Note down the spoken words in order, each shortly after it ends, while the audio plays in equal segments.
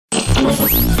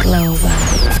Global.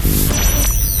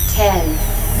 10,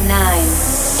 9, 8,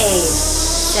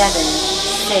 7,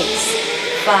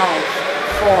 6, 5,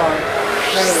 4,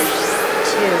 3,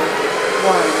 2,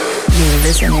 1. You're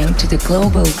listening to the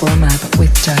Global Warm-Up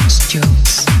with Judge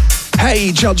Jules.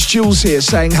 Hey, Judge Jules here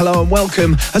saying hello and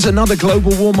welcome as another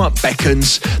global warm-up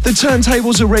beckons. The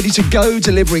turntables are ready to go,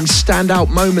 delivering standout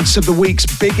moments of the week's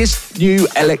biggest new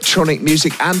electronic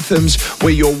music anthems. We're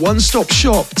your one-stop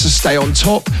shop to stay on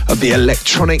top of the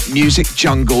electronic music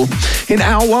jungle. In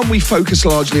hour one, we focus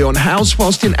largely on house,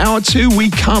 whilst in hour two, we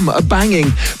come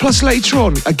a-banging. Plus later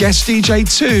on, a guest DJ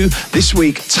too, this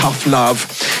week, Tough Love.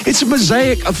 It's a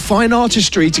mosaic of fine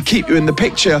artistry to keep you in the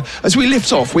picture as we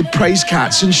lift off with Praise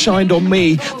Cats and Shined on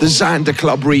Me, the Zander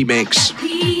Club remix.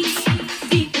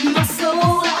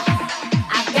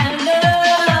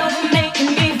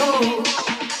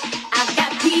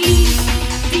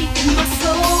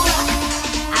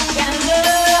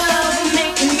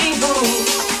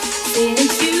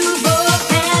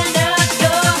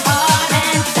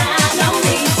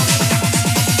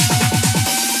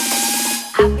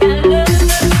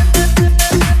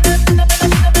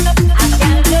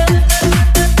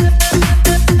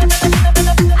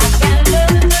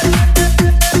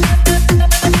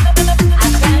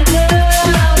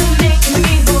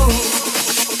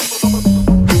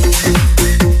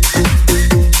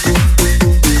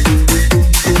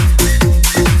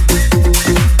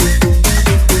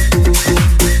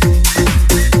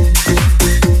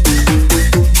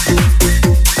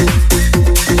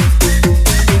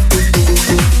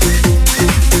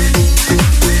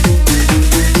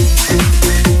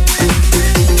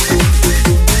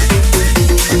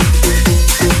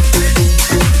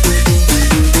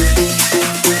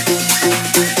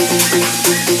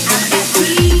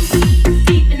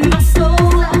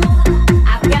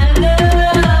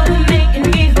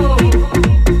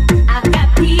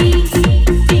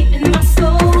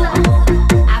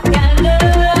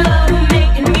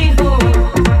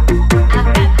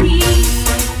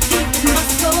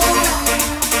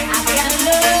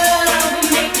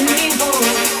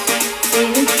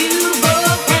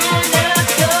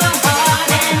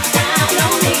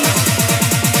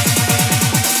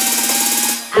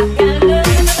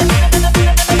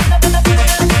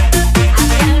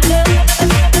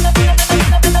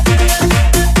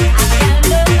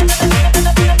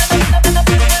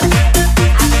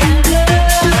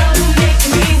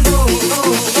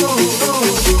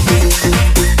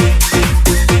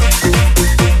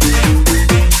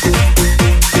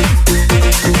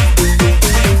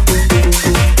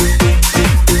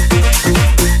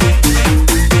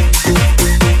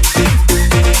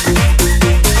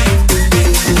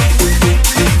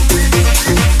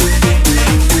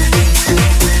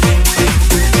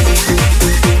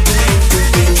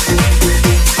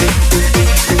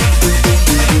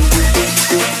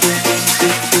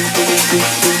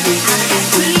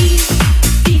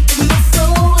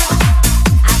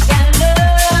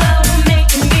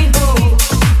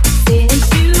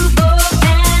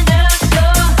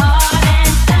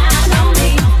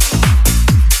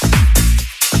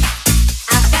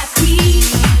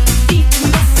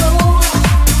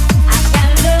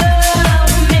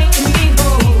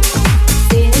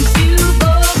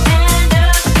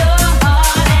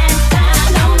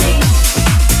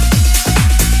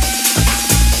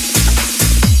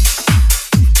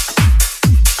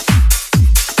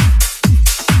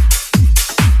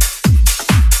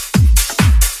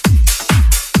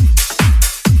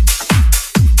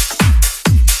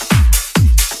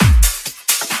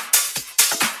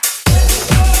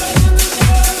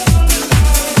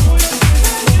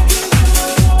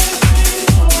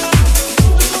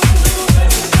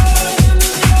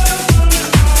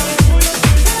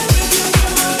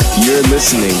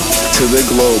 listening to the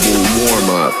Global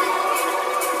Warm-Up.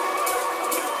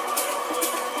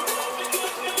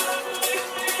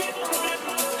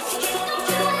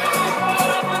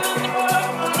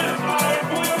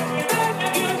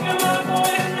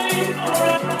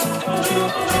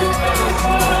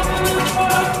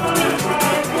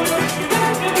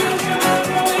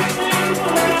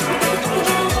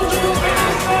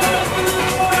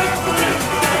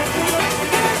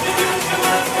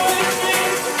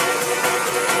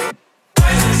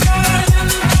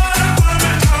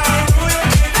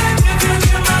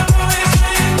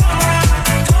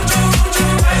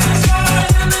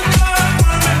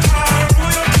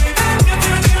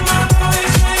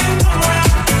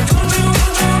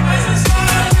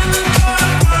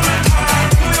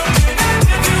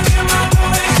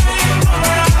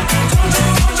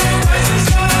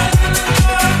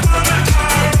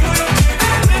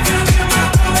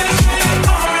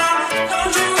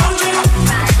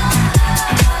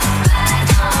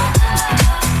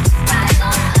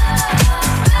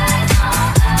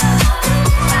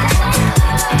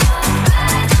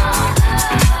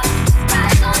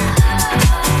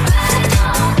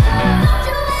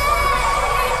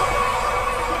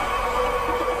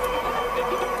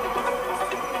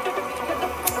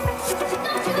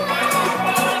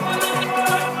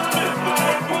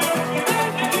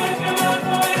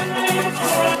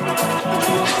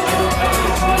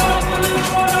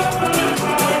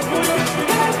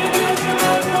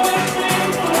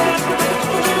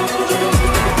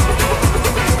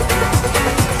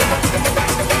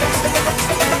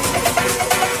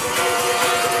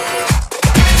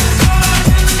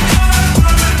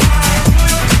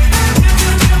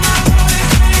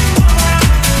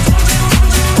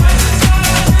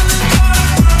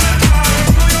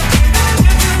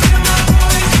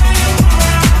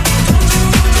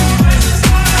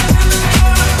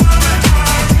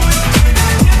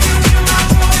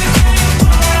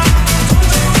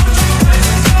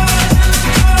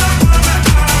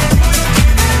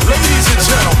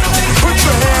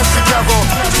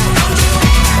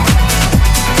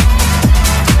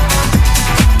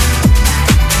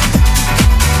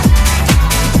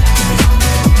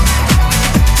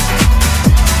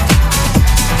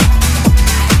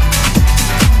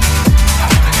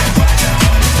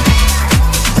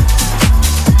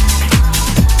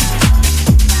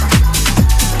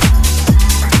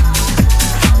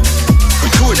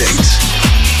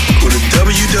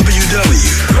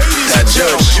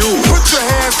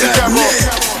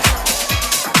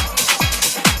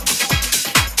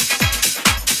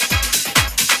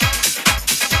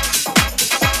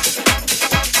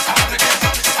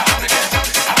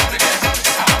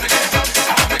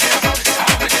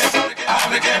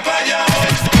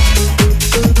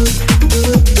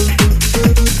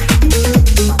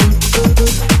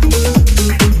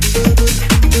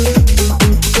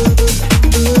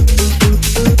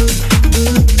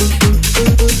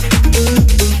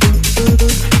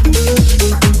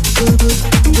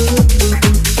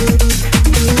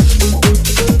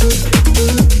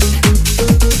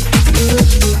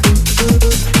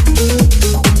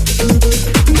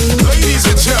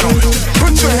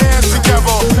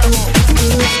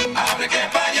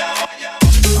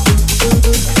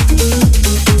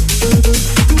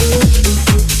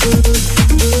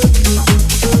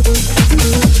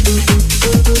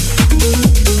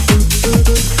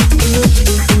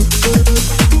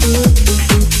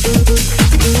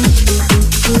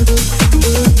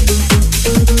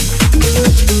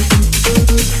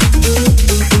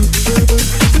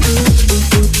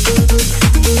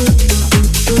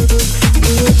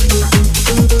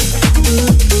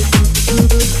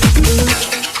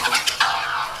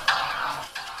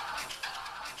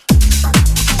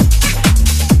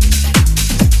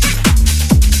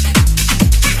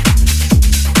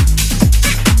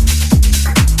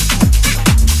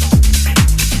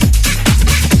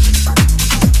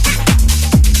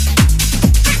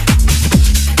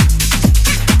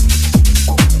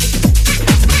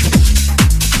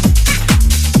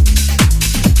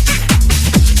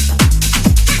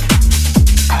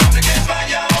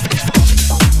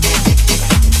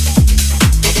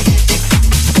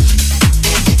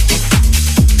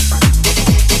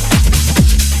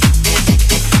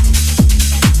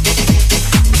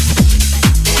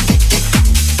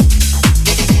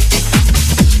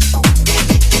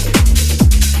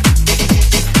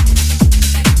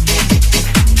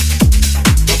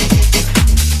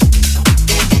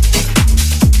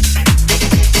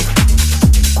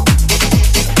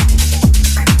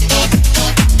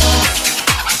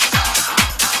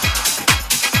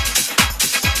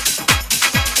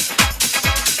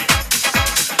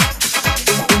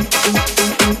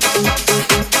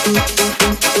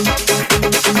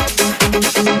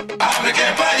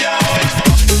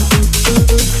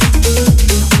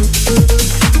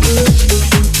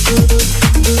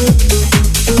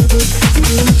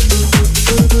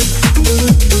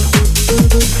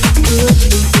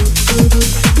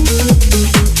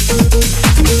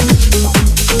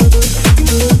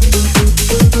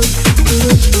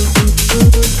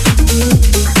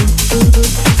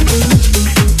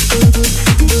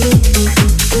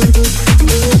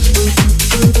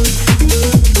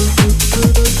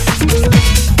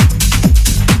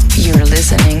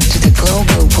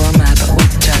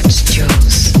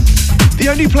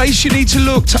 place you need to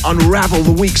look to unravel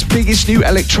the week's biggest new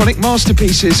electronic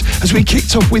masterpieces, as we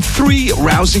kicked off with 3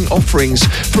 rousing offerings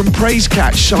from Praise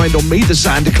Cat, Shined on Me, the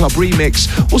Zander Club remix,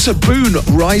 also BOONE,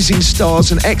 Rising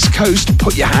Stars, and X-Coast,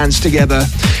 Put Your Hands Together.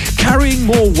 Carrying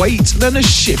more weight than a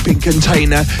shipping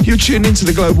container, you're tuned into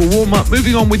the Global Warm-Up,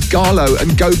 moving on with GALO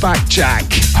and Go Back Jack.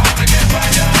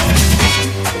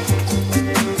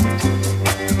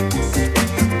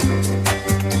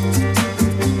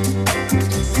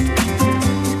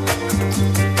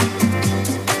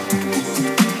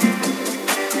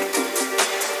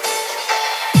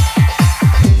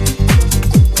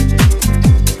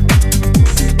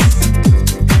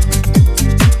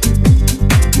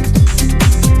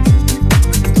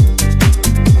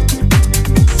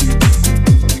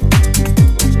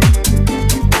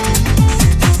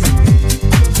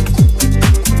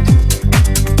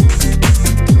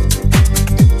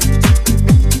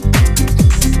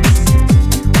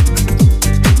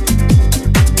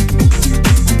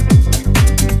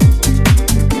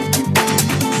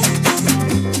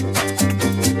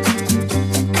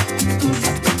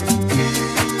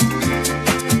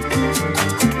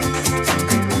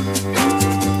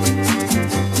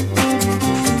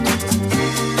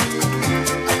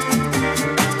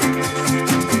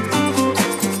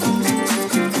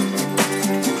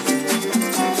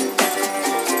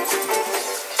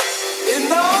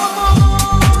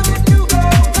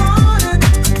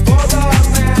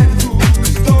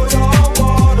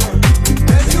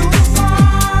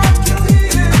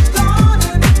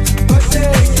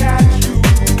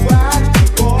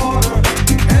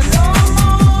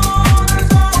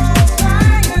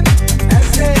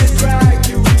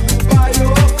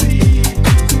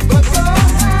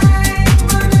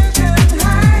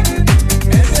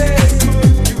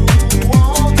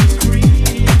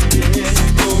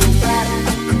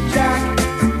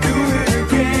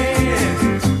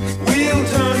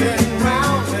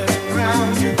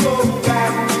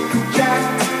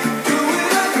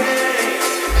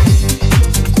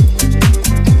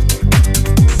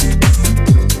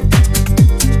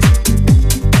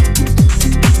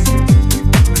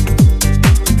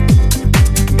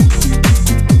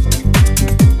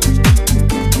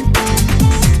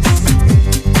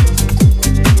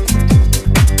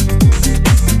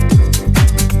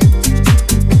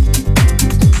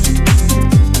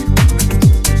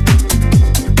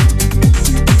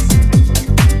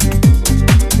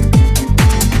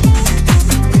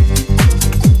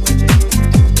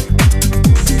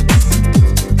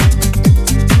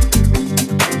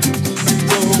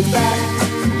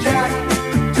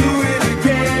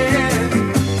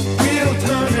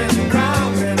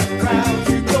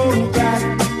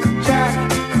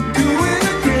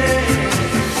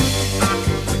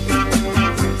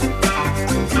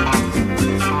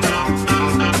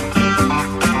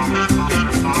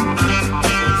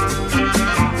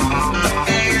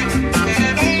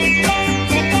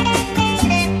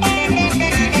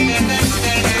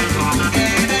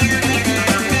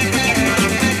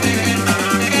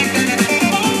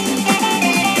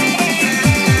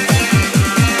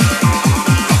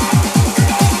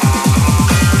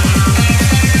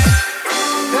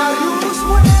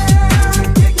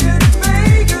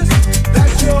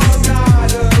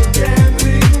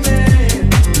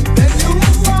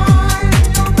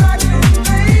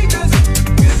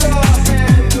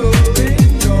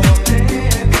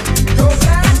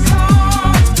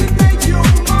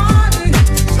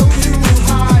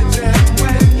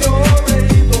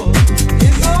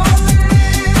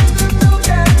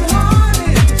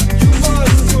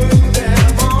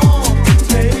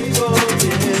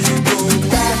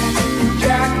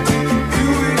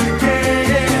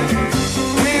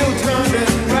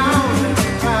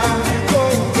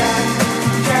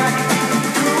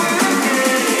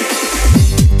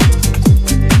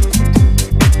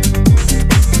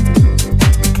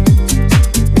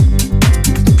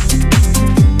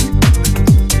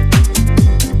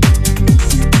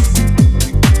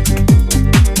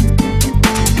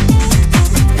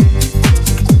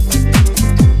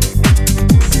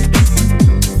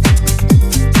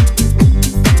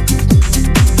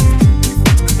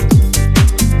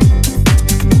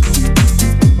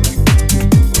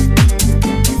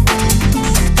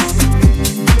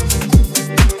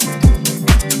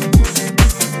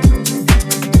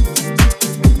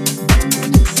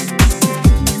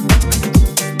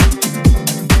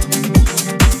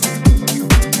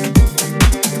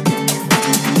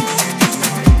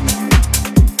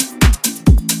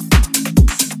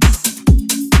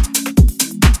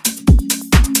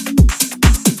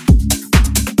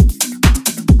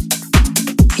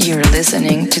 You're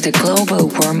listening to the Global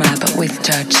Warm-Up with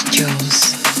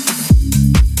Jules.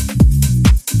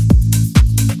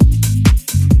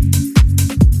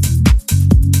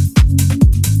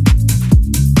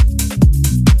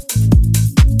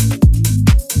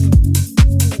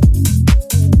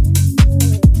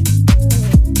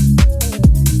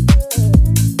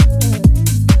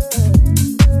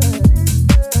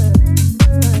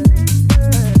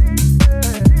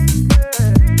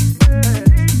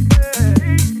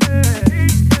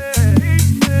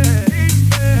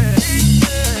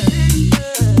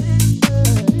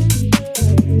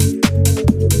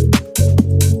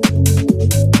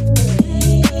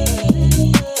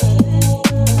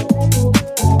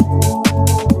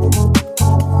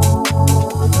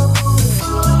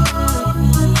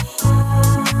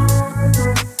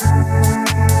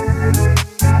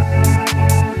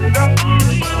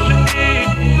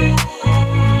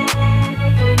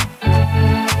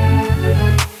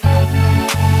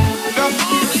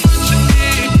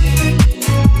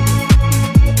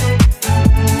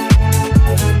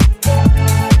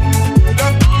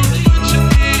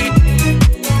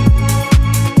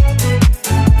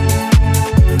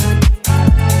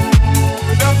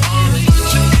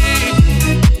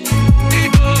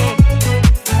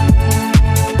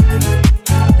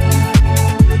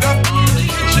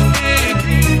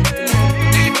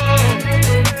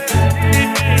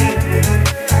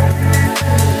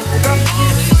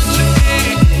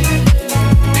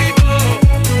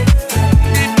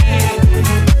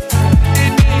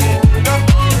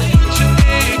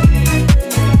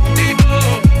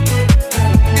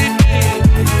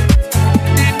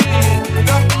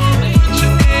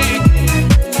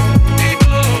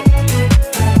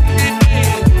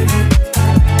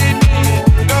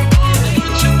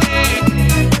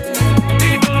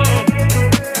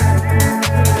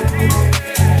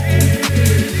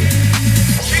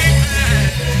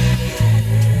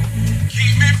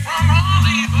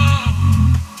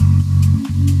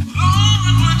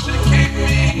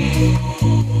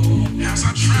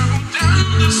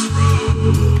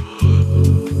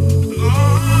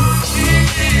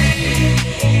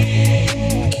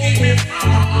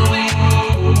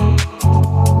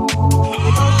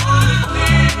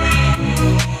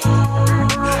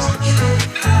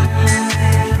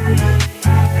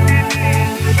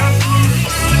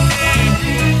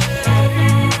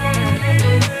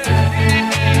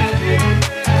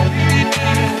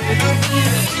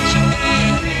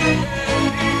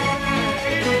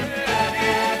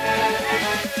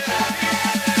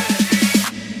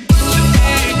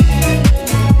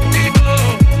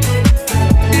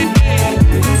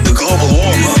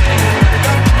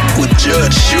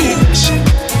 Judge Jules.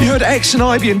 You heard X and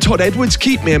Ivy and Todd Edwards,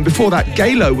 Keep Me, and before that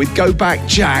GALO with Go Back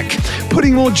Jack.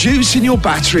 Putting more juice in your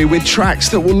battery with tracks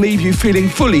that will leave you feeling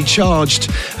fully charged.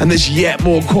 And there's yet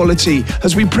more quality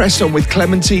as we press on with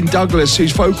Clementine Douglas,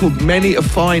 who's vocaled many a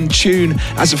fine tune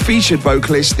as a featured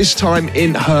vocalist, this time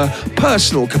in her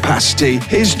personal capacity.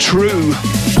 Here's True.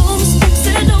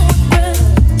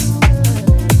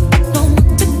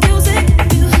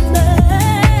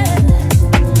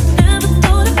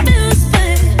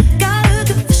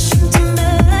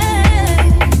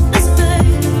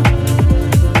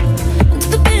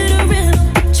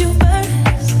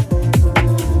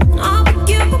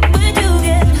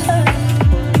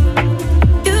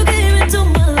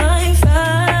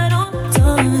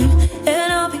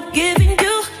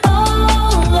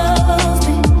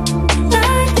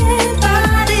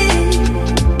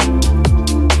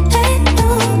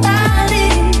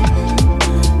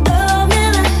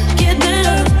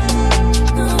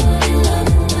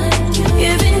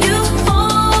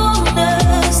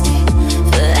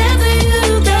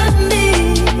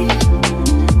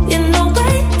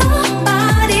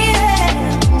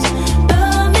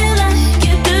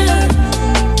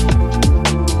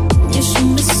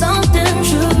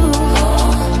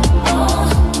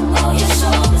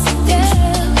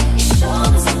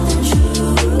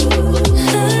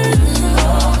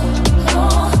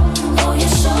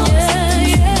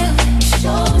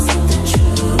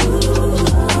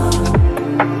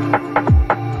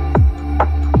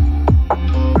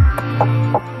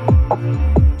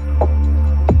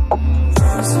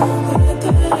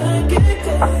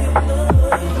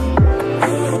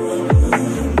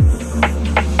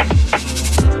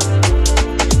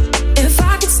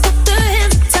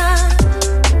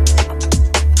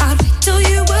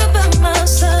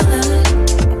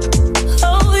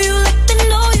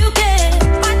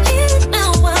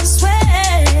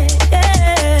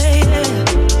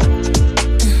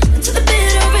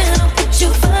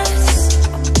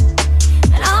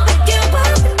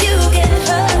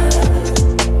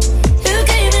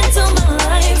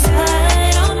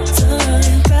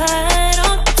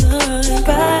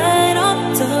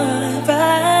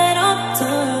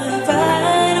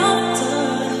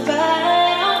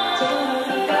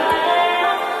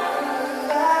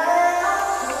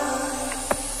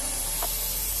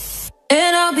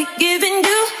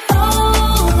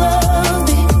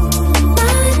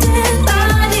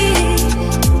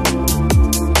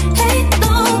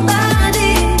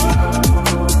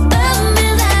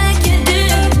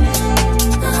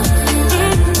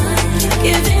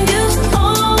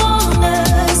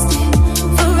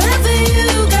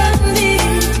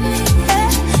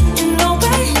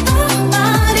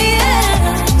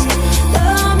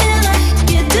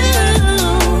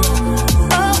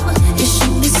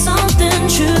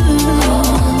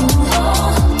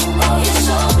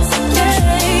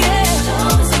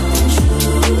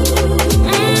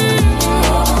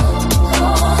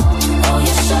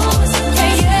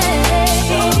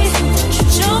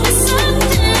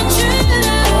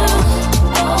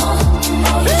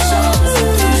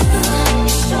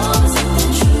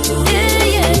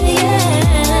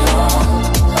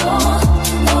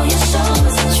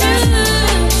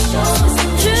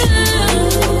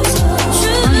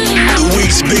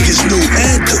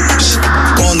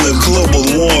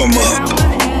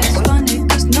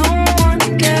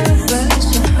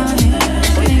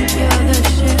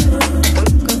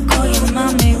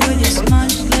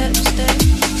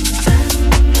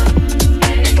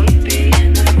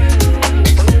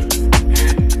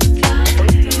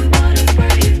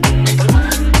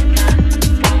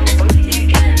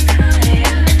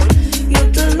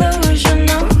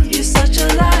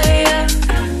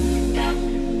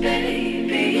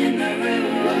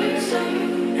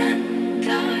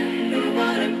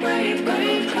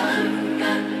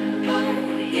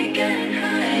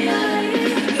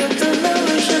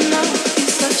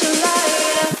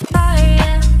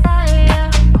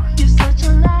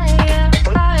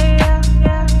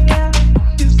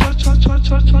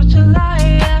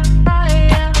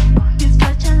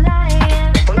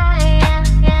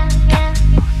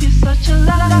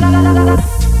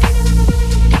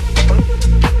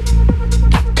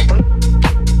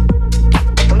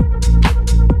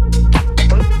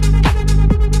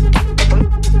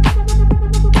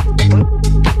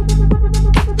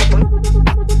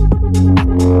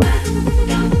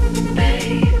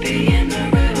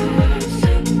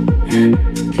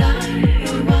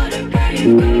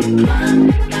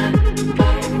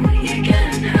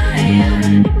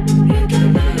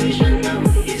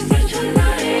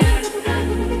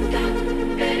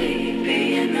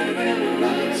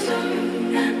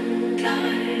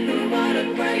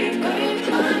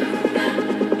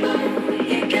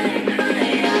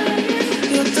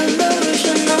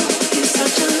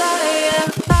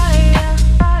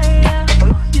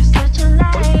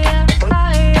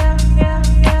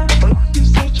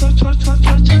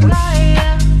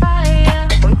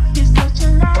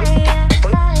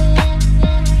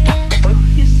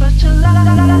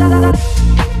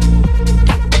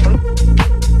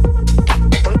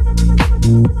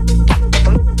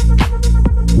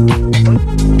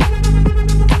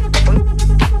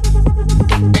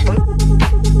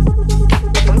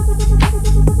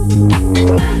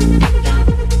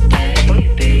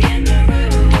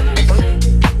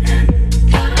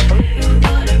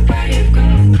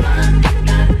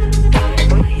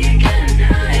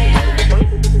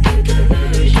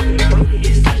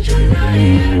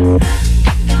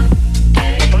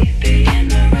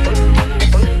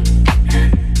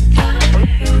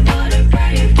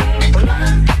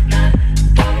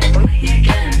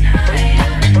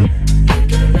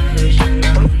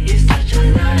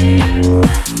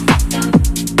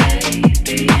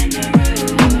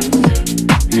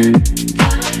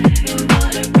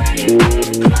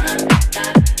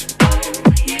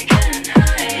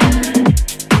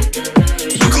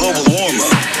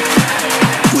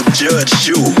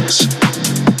 Jules.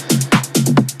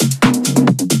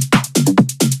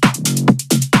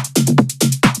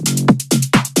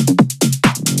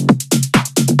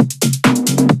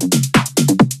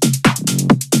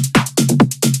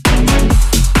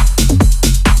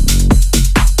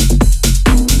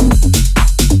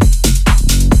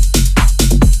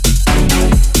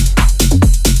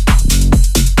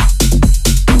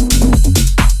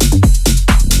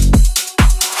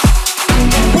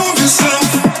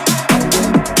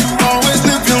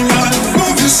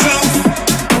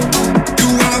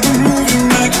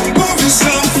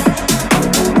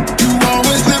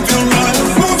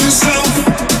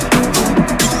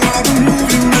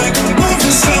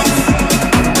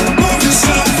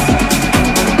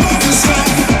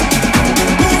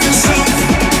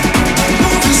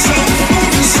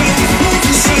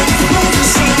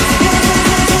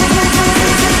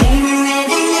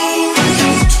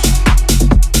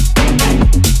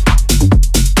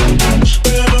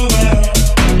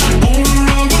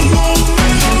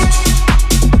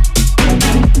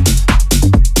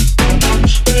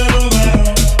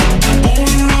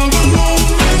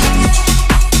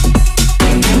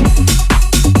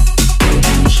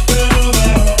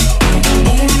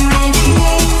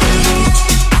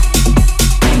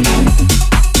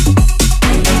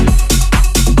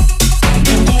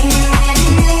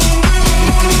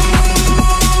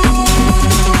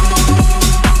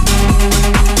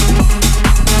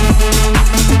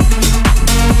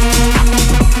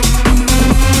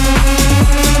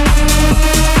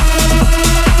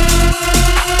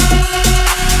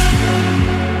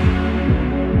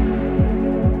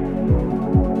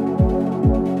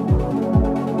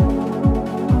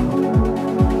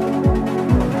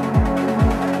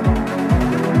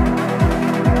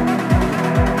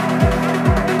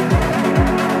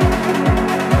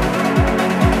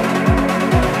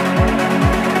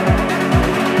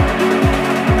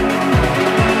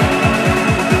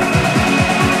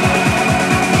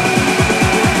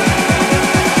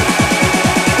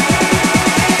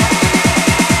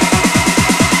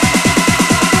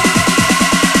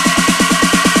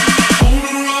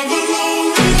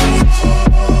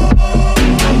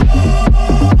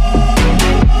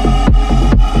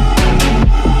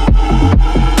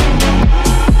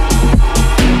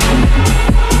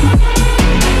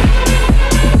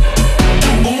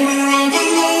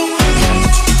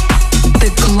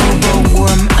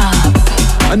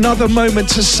 Another moment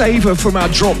to savour from our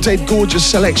drop-dead gorgeous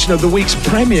selection of the week's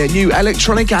premier new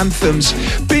electronic anthems,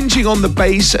 binging on the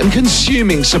bass and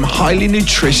consuming some highly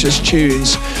nutritious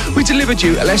tunes. We delivered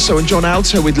you ALESSO and John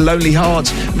ALTO with Lonely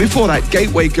Heart, and before that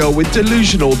Gateway Girl with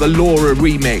Delusional, the Lau.ra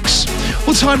remix.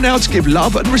 Well, time now to give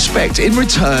love and respect in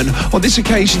return, on this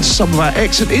occasion to some of our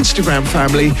X and Instagram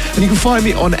family, and you can find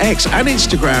me on X and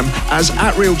Instagram as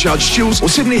 @RealJudgeJules or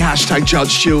simply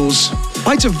 #JudgeJules.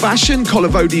 Hi to Vashan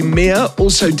Kolovodi Mia,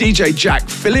 also DJ Jack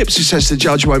Phillips, who says the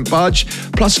judge won't budge,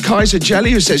 plus Kaiser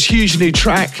Jelly, who says huge new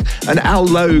track, and Al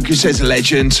Logue, who says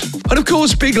legend. And of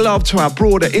course, big love to our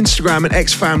broader Instagram and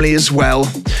X family as well.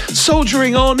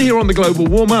 Soldiering on here on the Global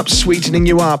Warm-Up, sweetening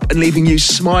you up and leaving you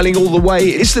smiling all the way.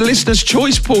 It's the listener's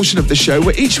choice portion of the show,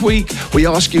 where each week we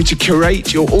ask you to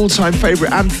curate your all-time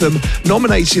favourite anthem,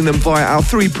 nominating them via our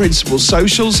three principal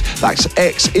socials, that's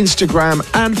X, Instagram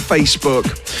and Facebook.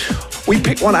 We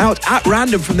picked one out at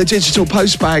random from the digital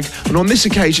postbag, and on this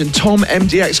occasion, Tom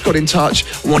MDX got in touch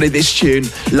and wanted this tune.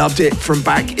 Loved it from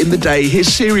back in the day. Here's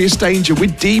Serious Danger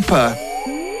with Deeper.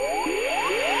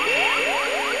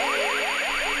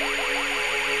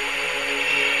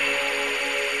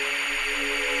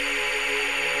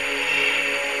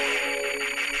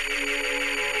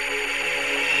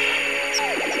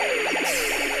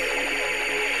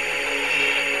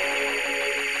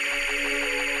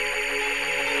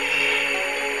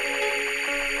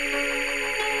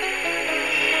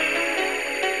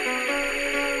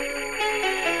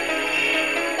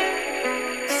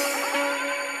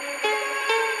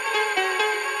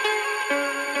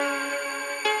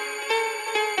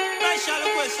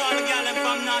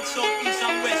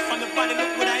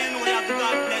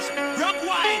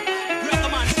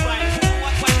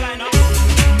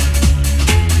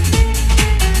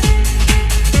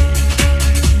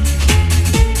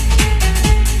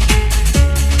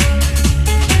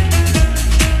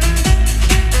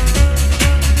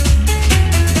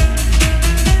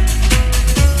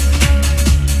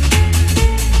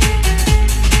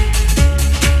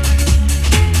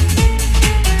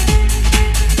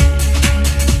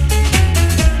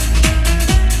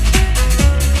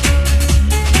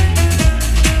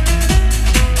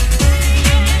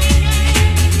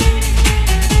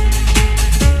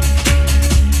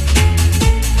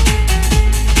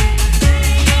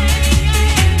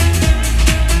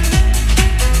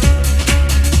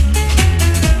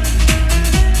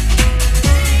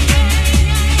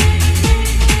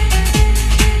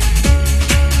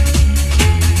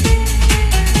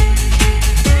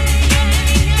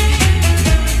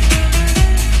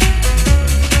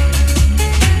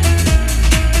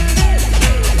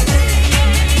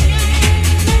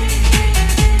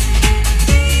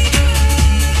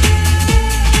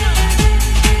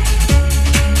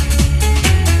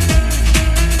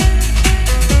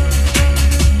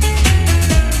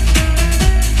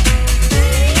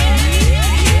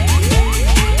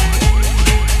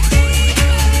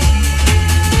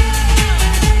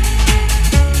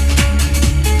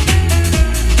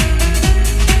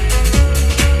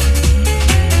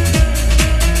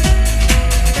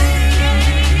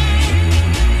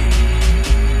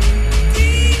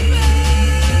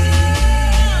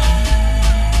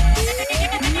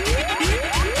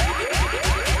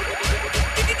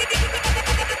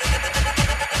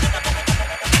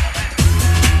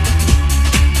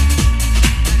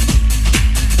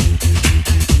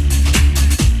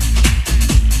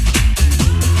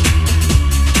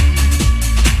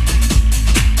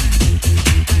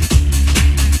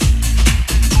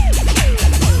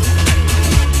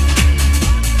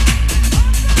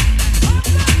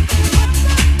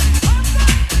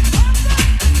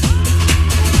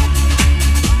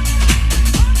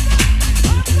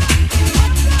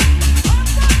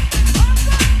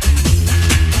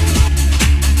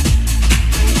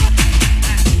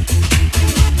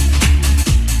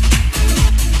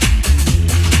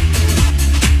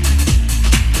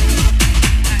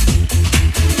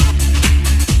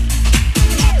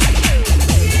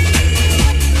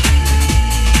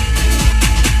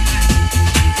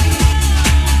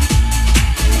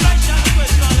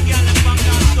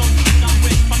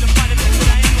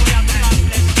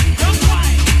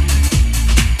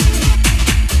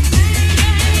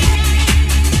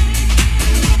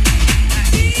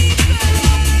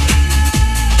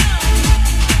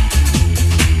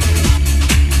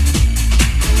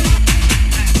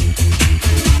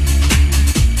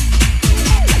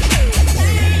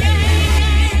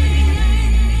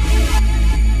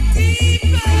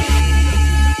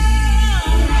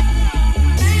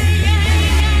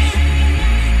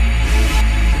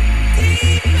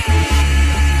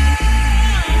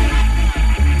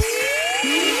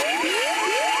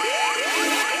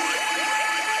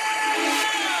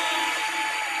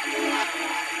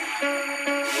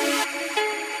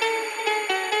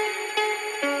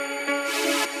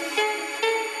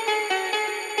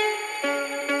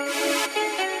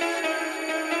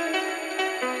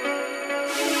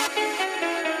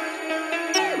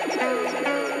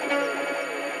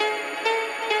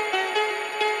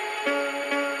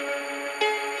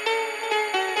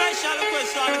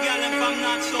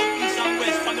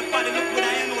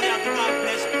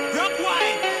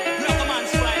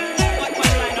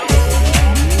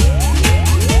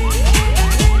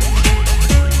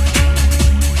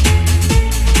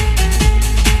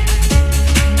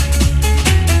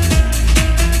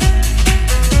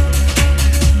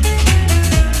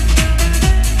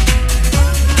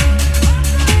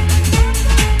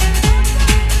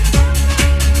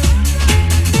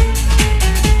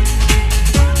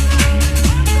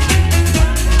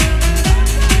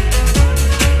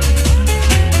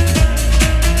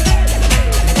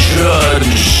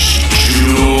 Judge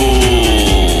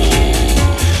Jules.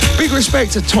 Big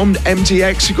respect to Tom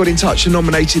MTX, who got in touch and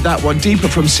nominated that one, Deeper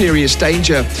from Serious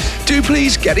Danger. Do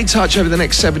please get in touch over the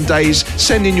next 7 days.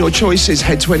 Send in your choices.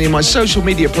 Head to any of my social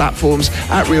media platforms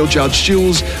at Real Judge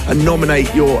Jules and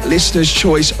nominate your listener's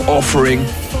choice offering.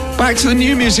 Back to the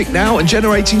new music now, and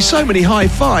generating so many high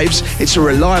fives, it's a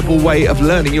reliable way of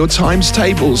learning your times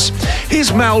tables.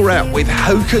 Here's MALLRAT with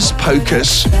Hocus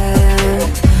Pocus.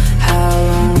 How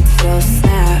long till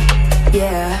snap?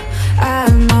 Yeah, I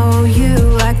know you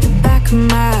like the back of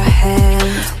my hand.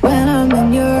 When I'm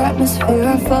in your atmosphere,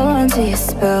 I fall under your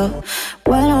spell.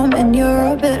 When I'm in your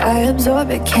orbit, I absorb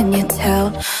it, can you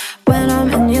tell? When I'm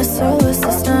in your solar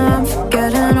system, I'm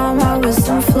forgetting all my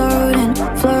wisdom. Floating,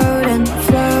 floating,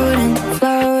 floating,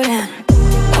 floating.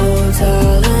 Oh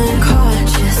darling, can't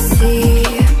you see?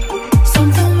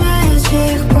 Something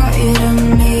magic brought you to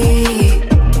me,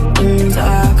 and I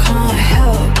can't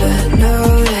help but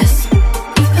notice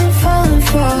you've been falling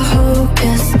for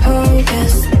hocus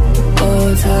pocus.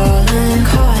 Oh darling,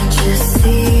 can't you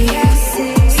see?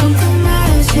 Something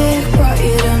magic brought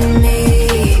you to me,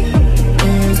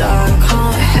 and I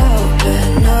can't help but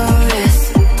notice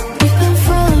you've been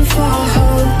falling for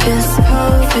hocus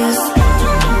pocus.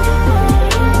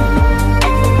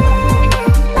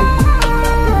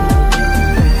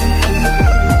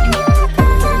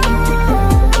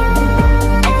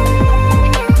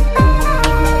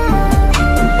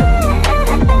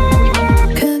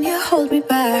 Can you hold me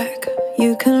back?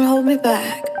 You can hold me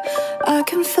back. I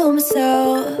can feel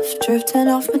myself drifting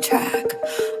off my track.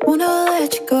 Wanna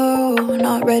let you go,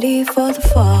 not ready for the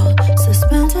fall.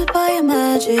 Suspended by your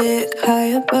magic, high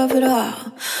above it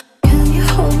all. Can you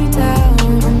hold me down?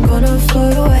 I'm gonna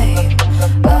float away.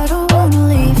 I don't wanna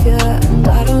leave you, and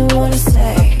I don't wanna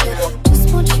stay.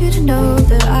 Just want you to know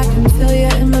that I can feel you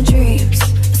in my dreams. I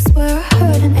swear I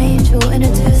heard an angel in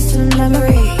a distant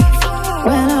memory.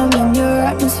 When I'm in your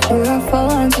atmosphere, I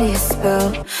fall under your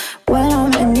spell. When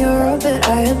I'm in your orbit,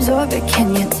 I absorb it,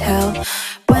 can you tell?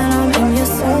 When I'm in your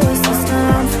solar system,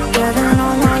 I'm forgetting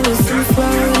all my wisdom.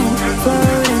 Floating,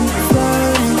 floating,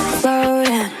 floating,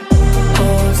 floating.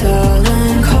 Oh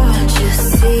darling, can't you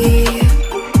see?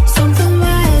 Something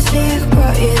magic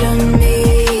brought you to me,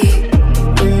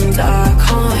 and I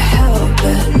can't help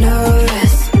but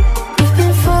notice you've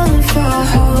been falling for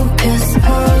hocus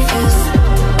pocus.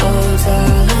 Oh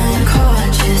darling,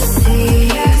 can't you see?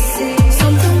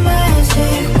 Something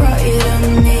magic brought you to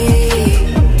me,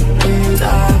 and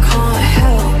I can't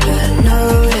help but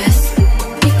notice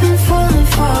you've been falling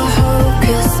for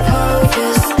hocus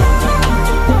pocus.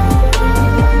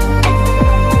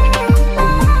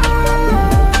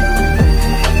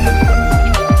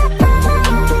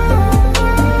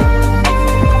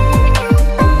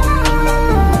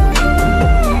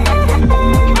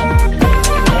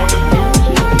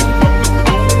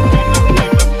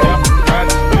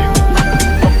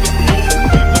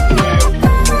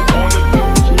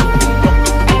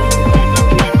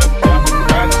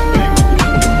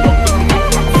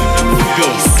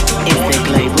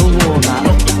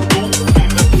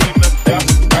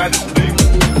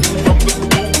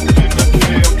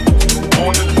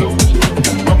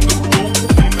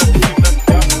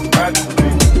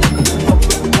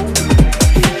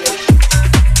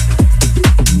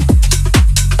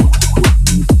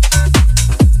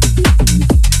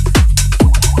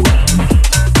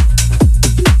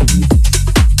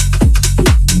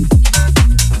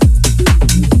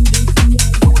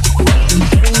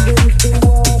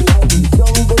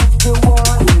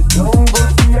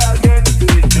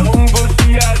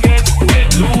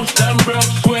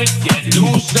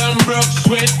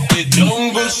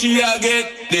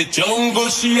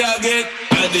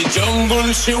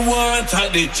 She want,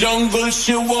 at the jungle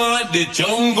she want, the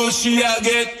jungle she a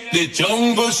get, the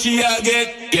jungle she a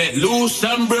get loose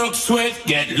and broke sweat,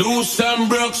 get loose and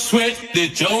broke sweat, the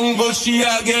jungle she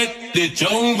a get, the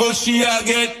jungle she a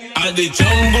get, at the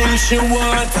jungle she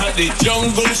want, at the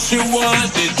jungle she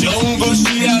want, the jungle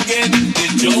she a get, the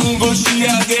jungle she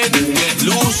a get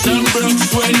loose and broke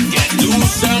sweat, get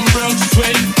loose and broke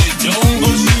sweat, the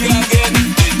jungle she a get,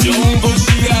 the jungle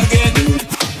she a get.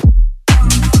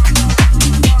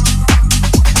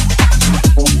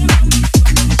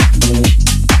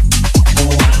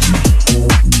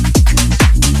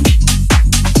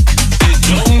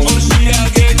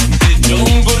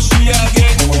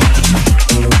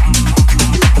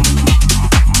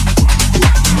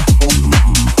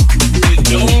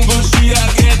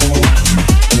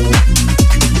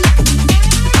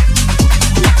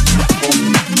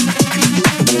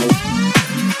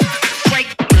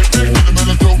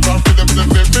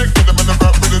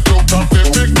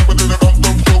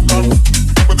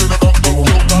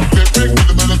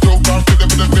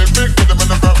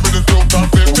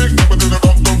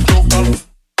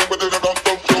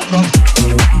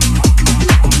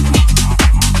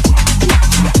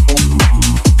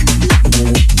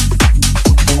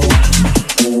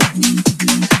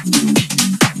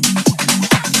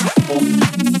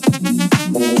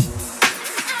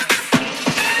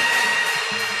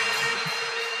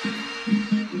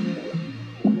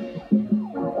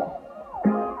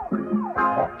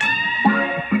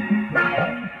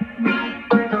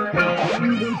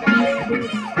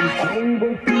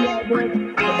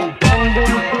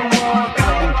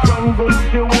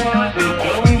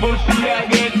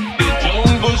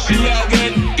 she a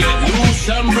get loose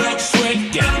and broke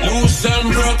sweat, get loose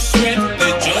and broke sweat. The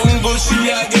jungle she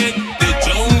a get, the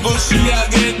jungle she a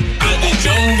get. And the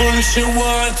jungle she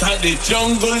want, and the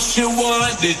jungle she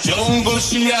want, the jungle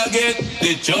she a get,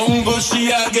 the jungle she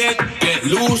a get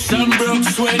loose and broke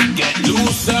sweat, get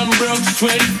loose and broke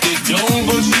sweat. The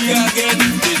jungle she a get,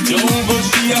 the jungle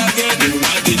she a get.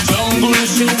 And the jungle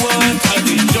she want, and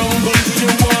the jungle she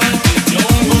want, the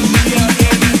jungle she a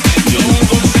get, the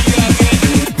jungle she a get.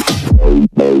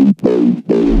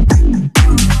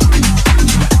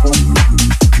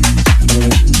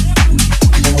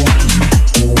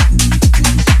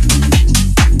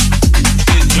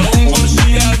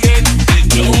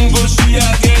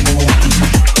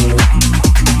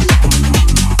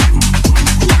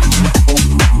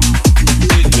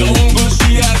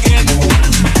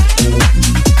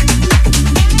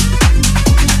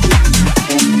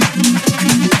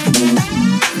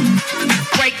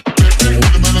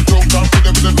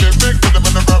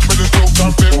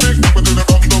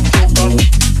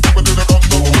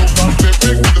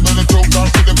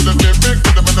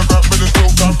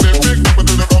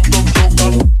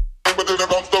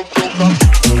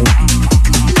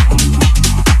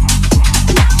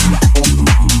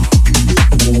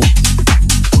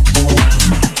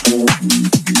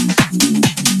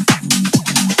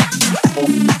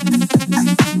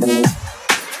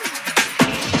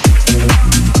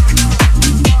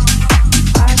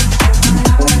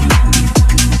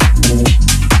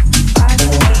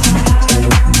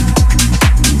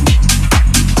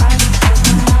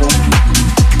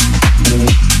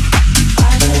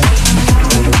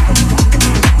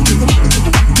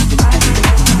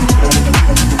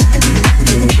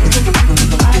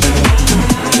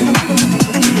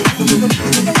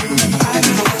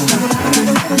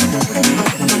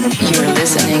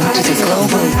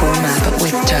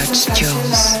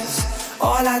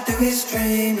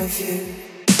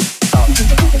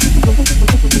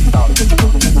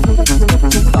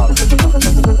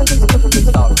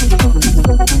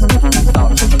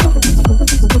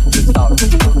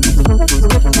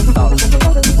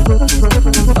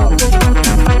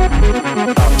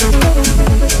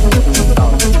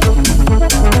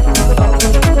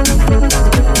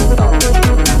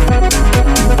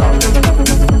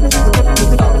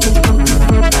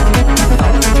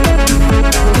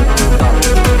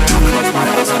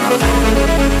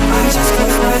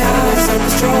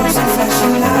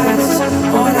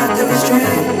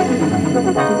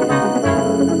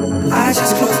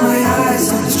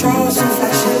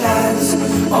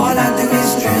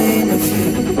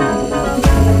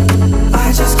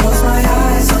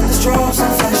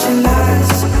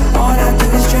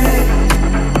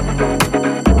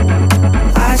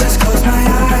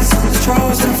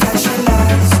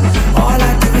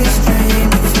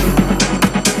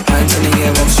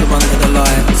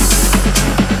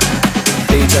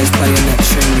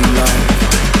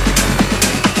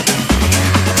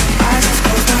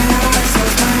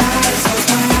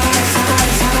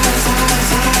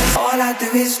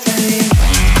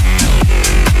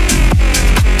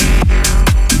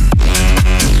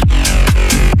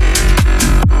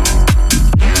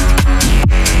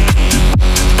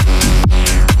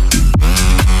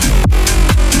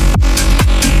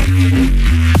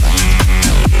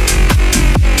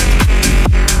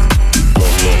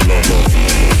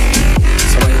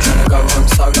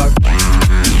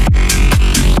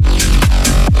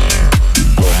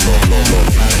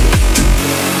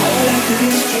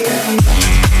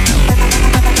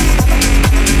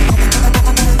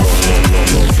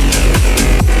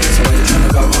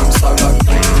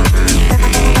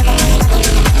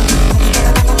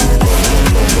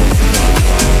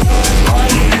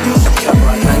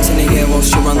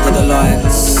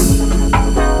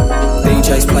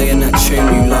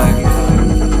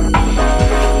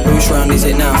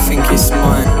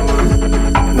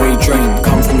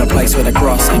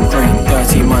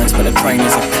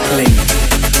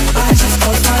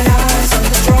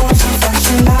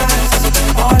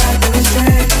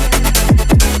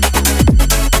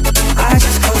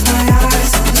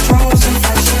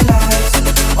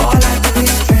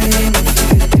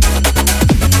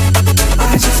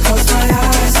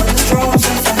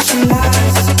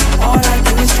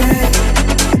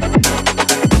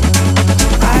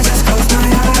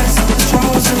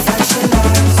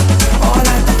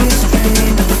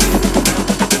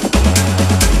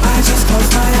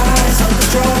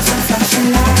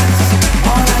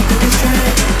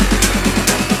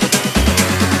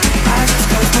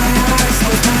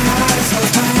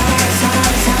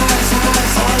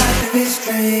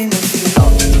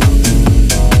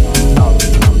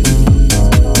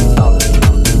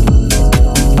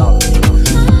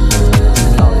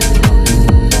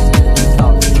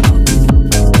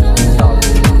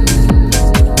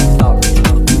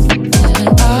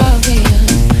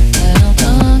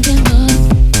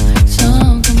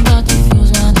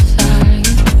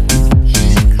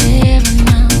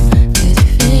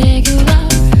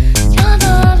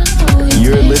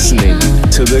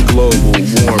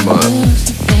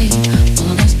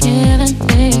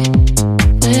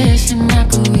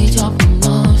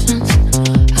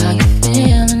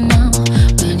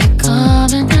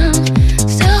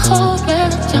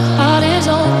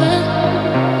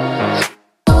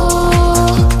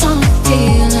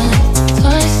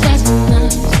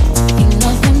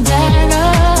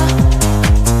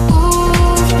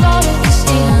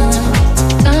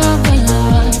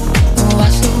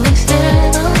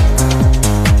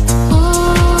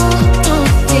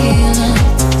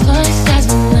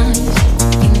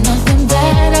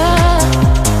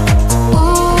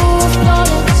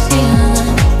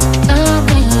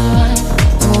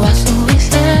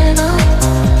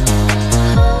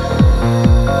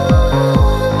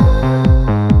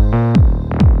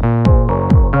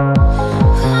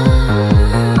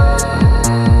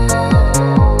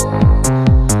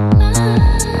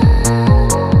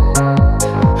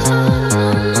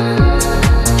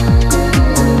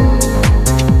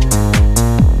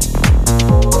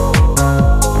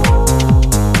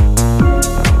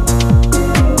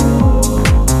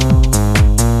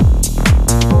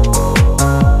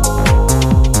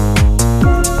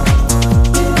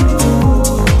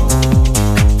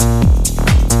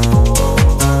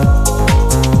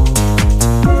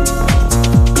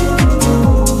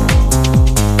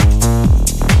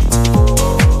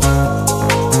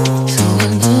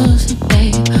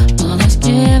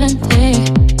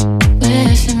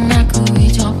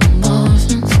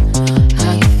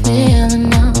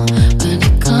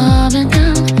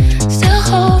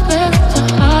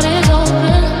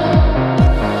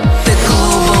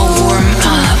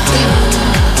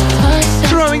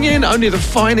 only the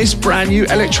finest brand new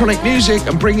electronic music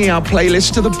and bringing our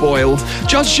playlist to the boil.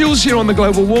 Judge Jules here on the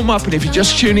Global Warm-Up, and if you're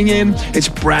just tuning in, it's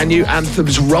brand new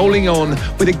anthems rolling on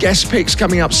with the guest picks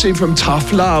coming up soon from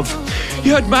Tough Love.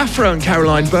 You heard MAFRO and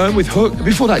Caroline Byrne with Hook.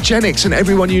 Before that, GENIX and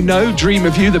Everyone You Know, Dream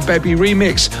of You, the Bebi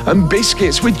remix, and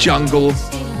BISCITS with Jungle.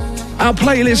 Our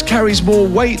playlist carries more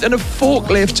weight than a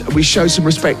forklift, and we show some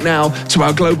respect now to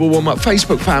our Global Warm-Up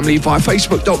Facebook family via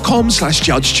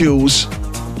facebook.com/JudgeJules.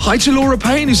 Hi to Lau.ra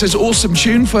Payne, who says awesome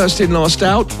tune, first in, last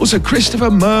out. Also Christopher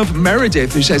Merv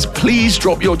Meredith, who says please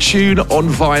drop your tune on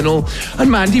vinyl. And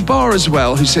Mandy Barr as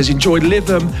well, who says enjoyed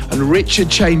Lytham. And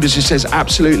Richard Chambers, who says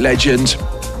absolute legend.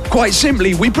 Quite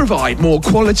simply, we provide more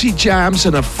quality jams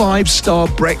and a 5-star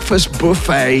breakfast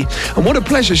buffet. And what a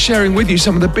pleasure sharing with you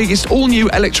some of the biggest all-new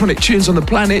electronic tunes on the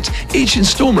planet, each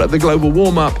instalment of the Global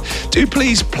Warm-Up. Do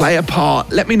please play a part.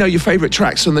 Let me know your favourite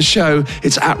tracks on the show.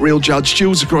 It's at Real Judge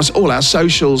Jules across all our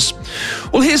socials.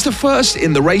 Well, here's the first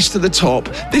in the race to the top.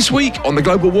 This week on the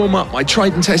Global Warm-Up, my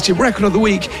tried and tested record of the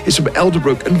week is from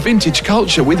ELDERBROOK and Vintage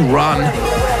Culture with Run.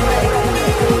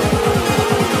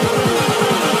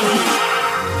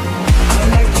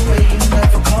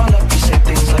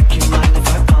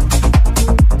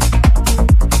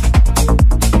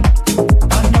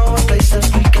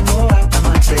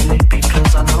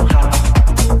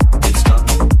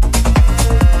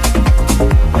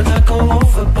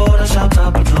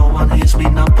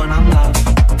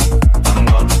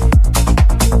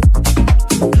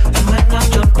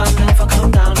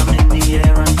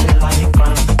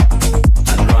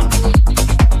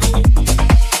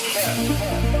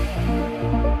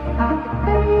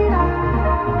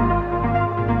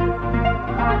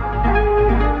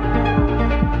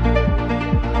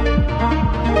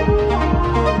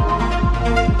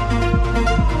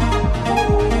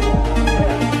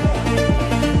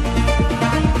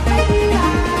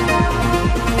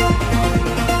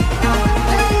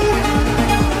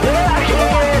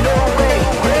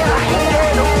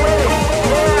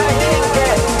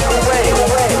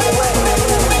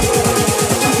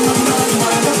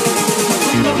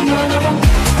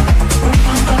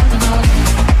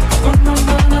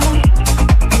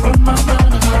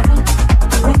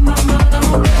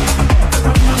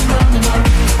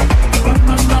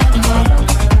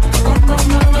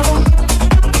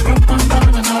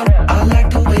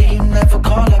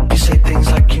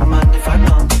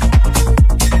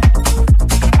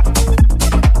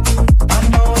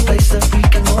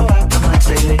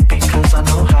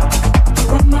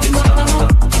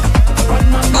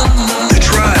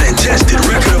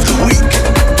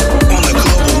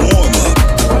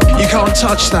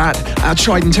 Our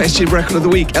tried and tested record of the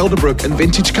week, ELDERBROOK and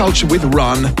Vintage Culture with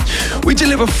Run. We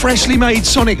deliver freshly made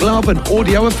sonic love and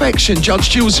audio affection. Judge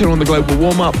Jules here on the Global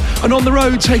Warm-Up. And on the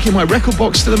road, taking my record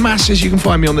box to the masses. You can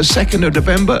find me on the 2nd of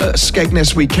November at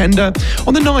Skegness Weekender,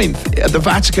 on the 9th at the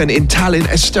Vatican in Tallinn,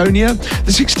 Estonia,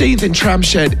 the 16th in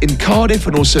Tramshed in Cardiff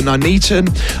and also Nuneaton,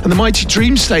 and the mighty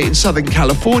Dream State in Southern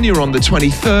California on the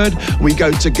 23rd. We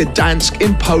go to Gdansk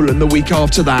in Poland the week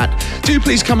after that. Do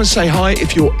please come and say hi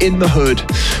if you're in the hood.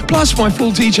 Plus, my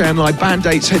full DJ and live band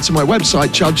dates, head to my website,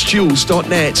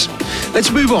 judgejules.net.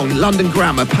 Let's move on. London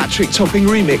Grammar, Patrick Topping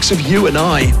remix of You and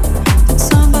I.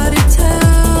 Somebody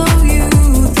tell you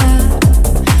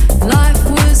that life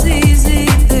was easy,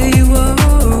 they were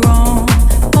wrong.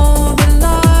 All the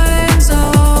lines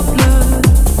are blurred.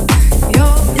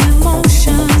 Your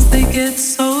emotions, they get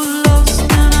so lost.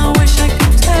 And I wish I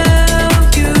could tell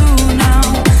you now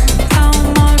how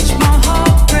much my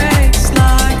heart breaks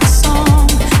like a song.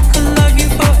 I love you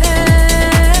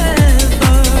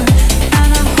forever,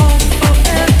 and I hope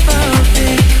forever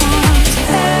becomes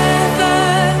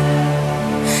ever.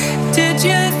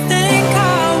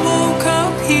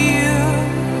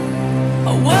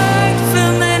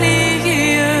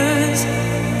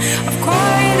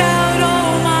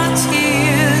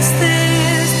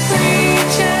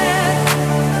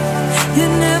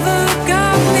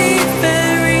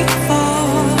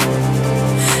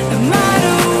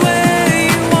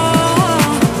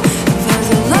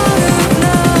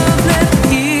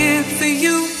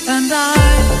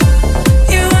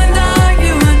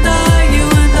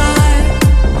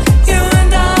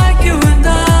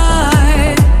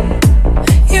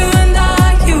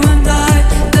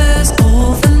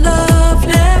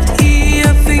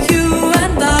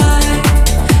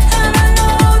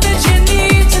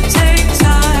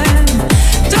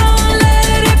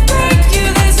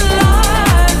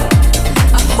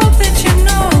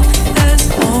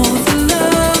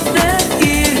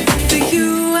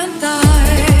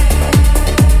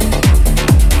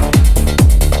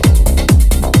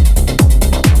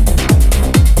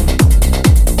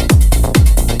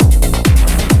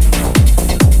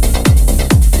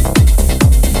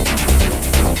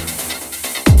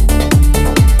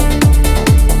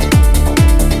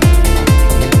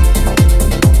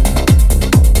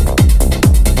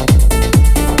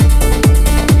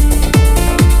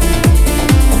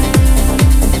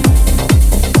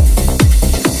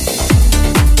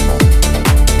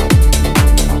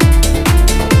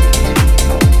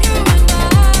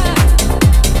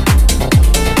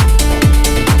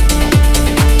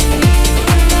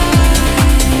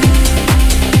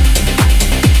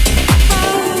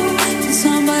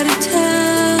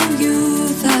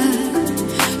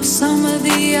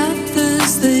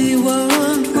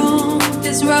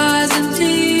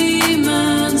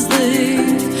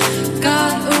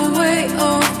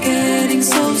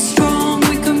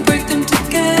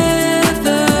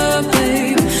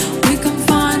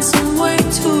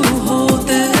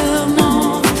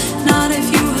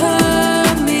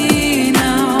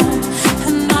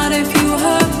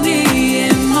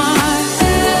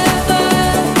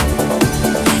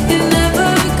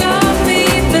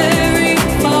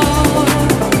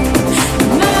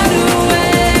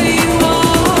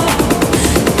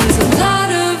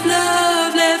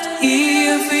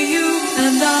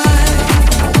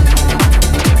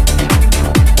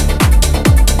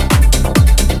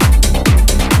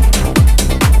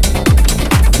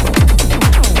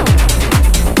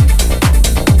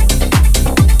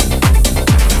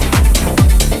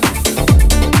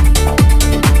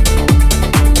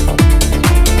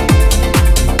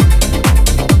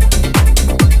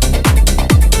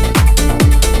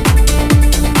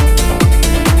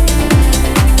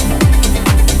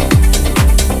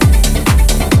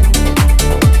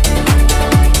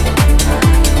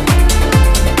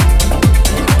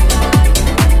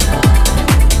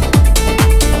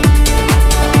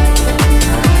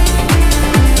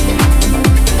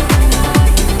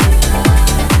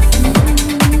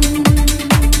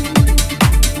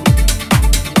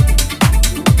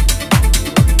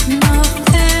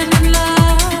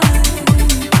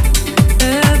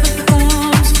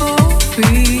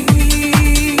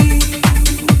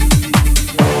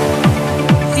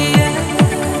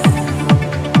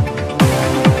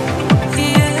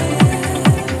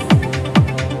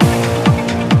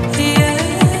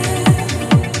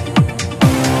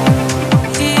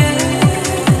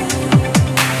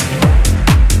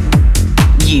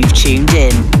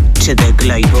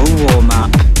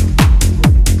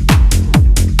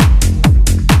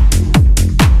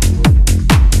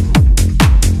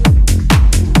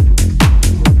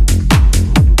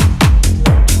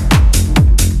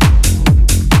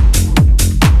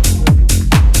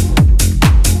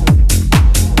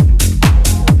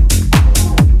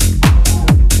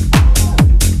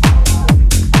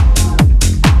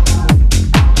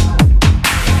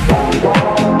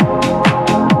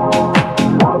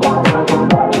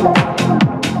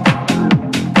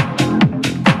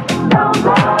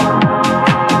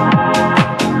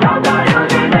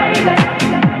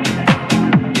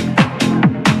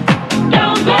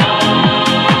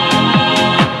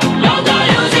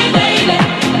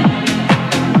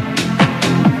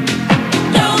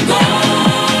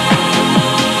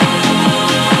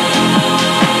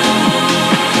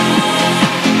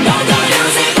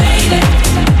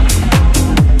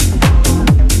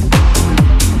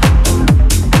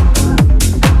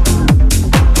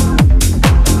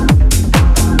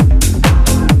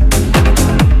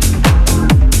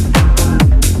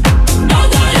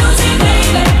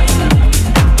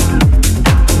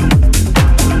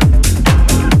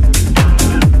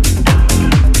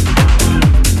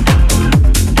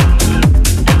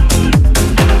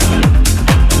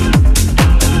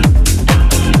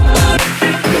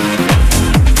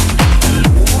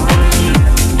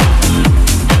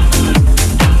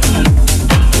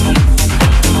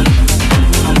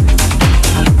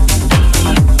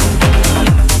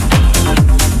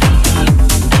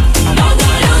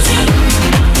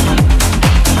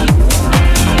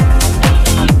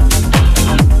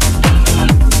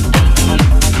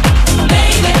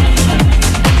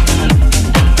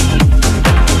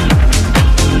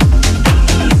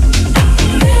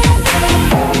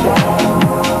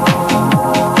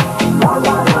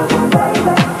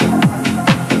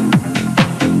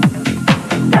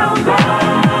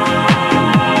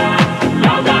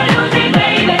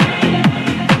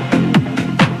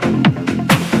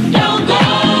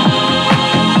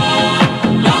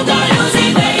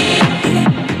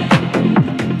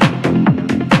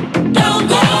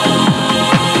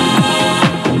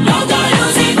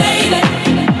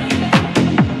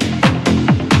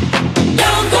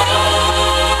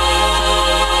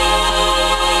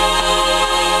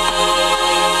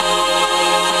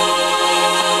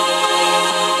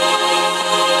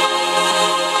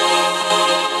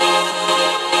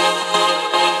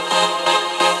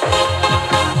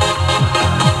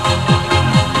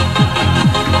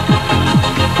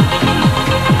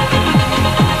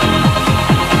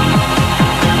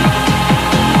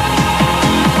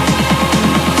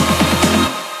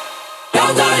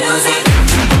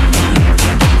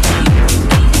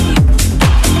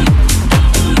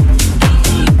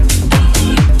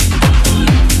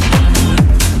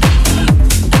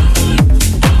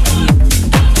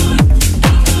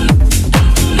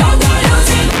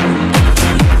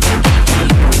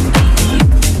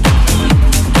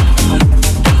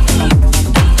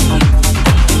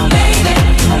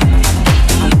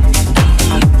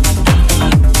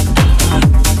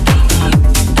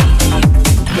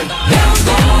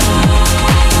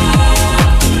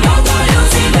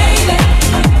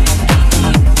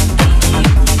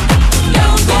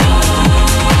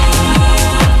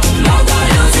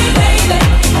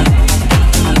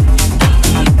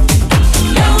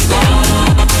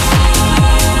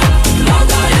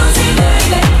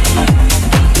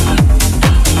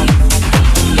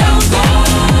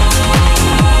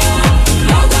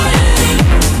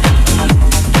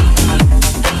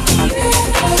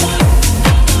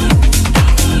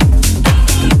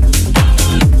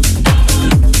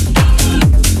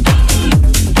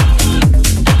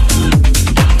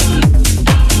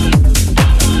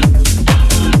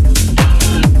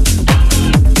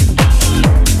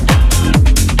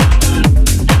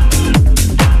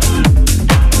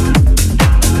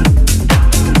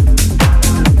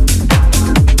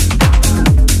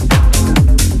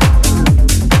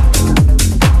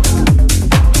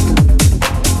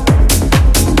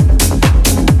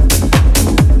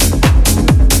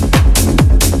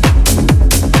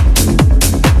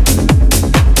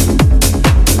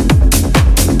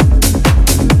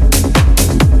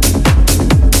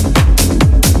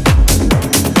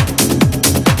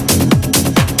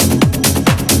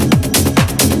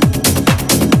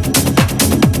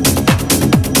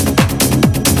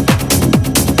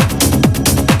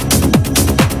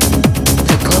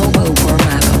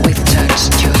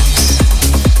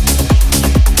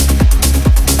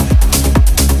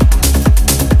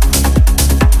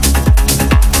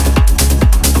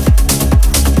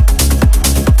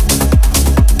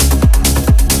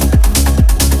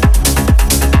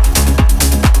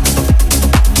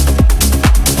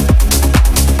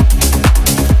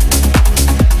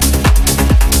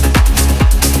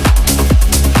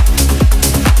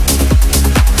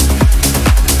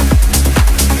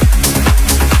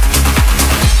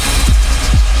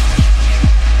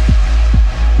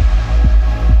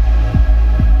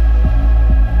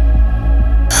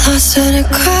 Lost in a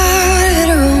crowded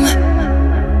room,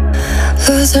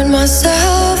 losing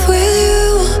myself with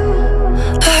you.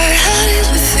 How did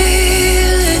we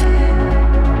feel it?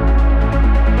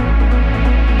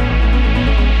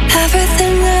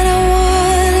 Everything that I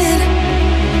wanted,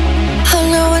 I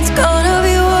know it's gonna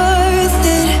be worth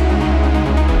it.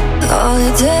 All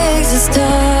it takes is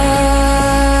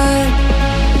time,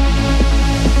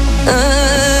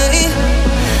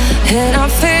 and I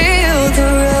feel the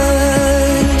rush.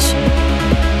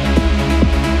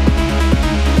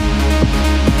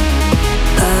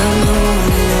 I'm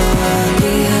holding on to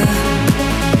you.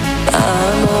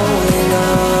 I'm holding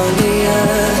on to you.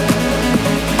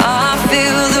 I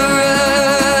feel the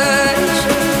rush.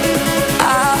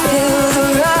 I feel the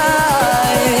rush.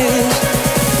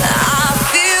 I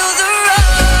feel the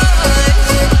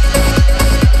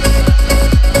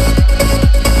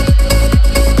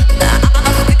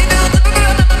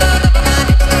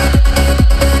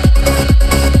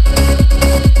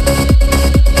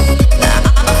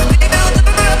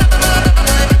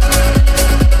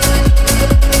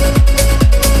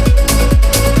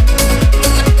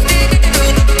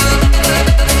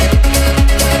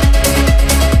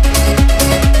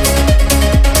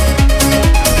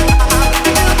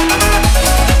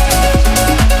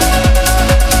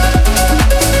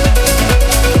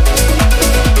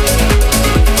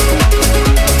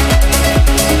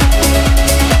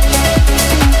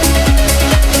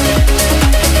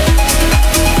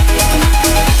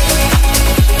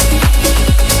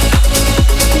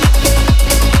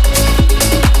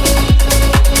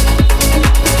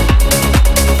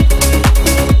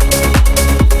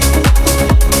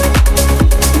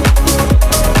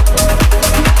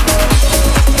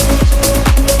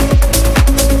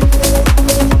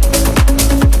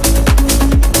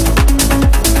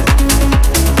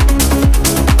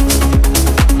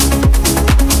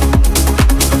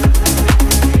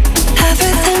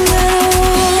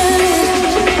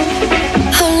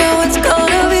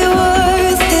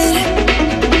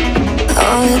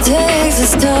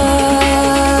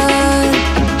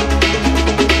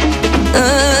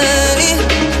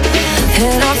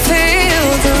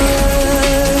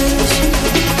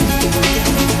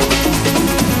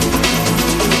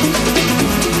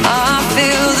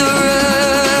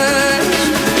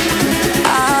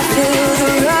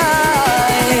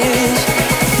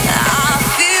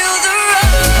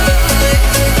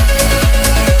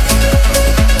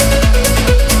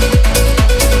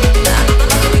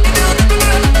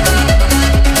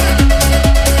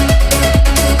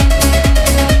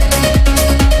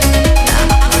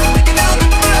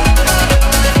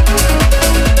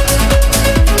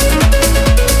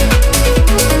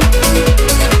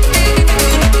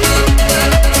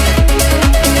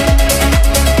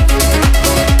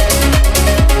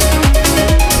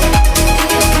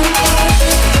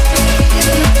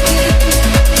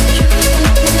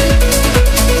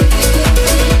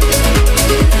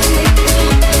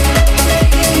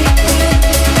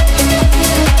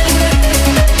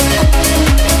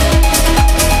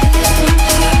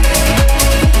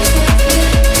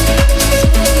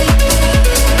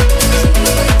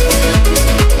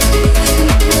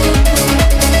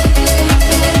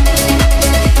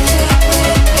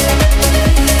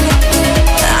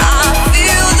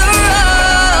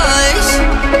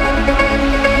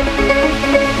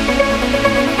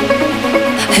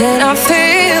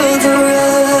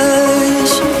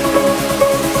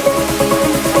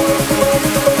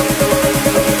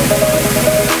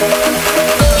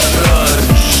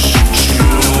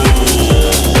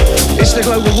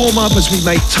Up as we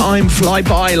make time fly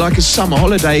by like a summer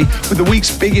holiday with the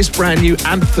week's biggest brand new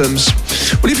anthems.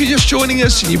 Well, if you're just joining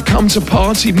us and you've come to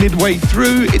party midway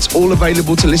through, it's all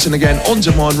available to listen again on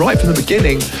demand right from the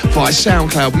beginning via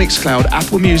SoundCloud, Mixcloud,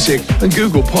 Apple Music and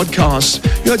Google Podcasts.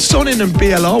 You heard SØNIN and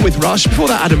BLR with Rush, before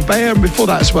that Adam Beyer, and before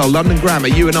that as well London Grammar,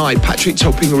 You and I, Patrick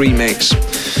Topping remix.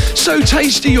 So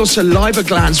tasty, your saliva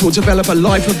glands will develop a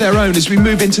life of their own as we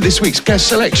move into this week's guest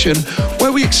selection,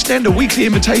 where we extend a weekly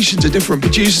invitation to different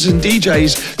producers and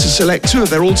DJs to select two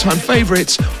of their all-time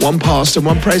favourites, one past and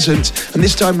one present, and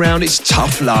this time round it's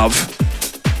Tough Love.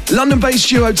 London-based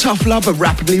duo Tough Love have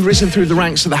rapidly risen through the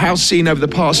ranks of the house scene over the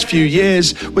past few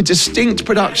years with distinct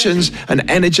productions and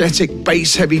energetic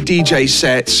bass-heavy DJ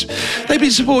sets. They've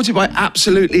been supported by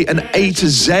absolutely an A to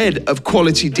Z of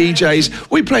quality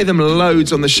DJs. We play them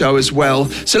loads on the show as well.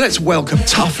 So let's welcome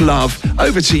Tough Love.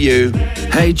 Over to you.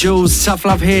 Hey Jules, Tough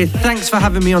Love here. Thanks for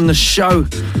having me on the show.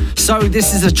 So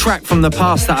this is a track from the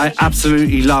past that I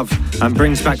absolutely love and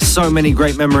brings back so many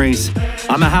great memories.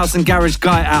 I'm a house and garage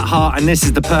guy at heart, and this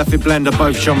is the perfect blend of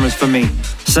both genres for me.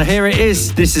 So here it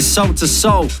is. This is Soul to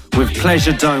Soul with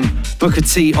Pleasuredome, Booker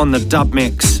T on the dub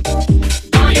mix.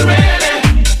 Are you ready?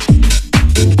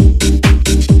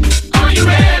 Are you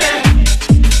ready?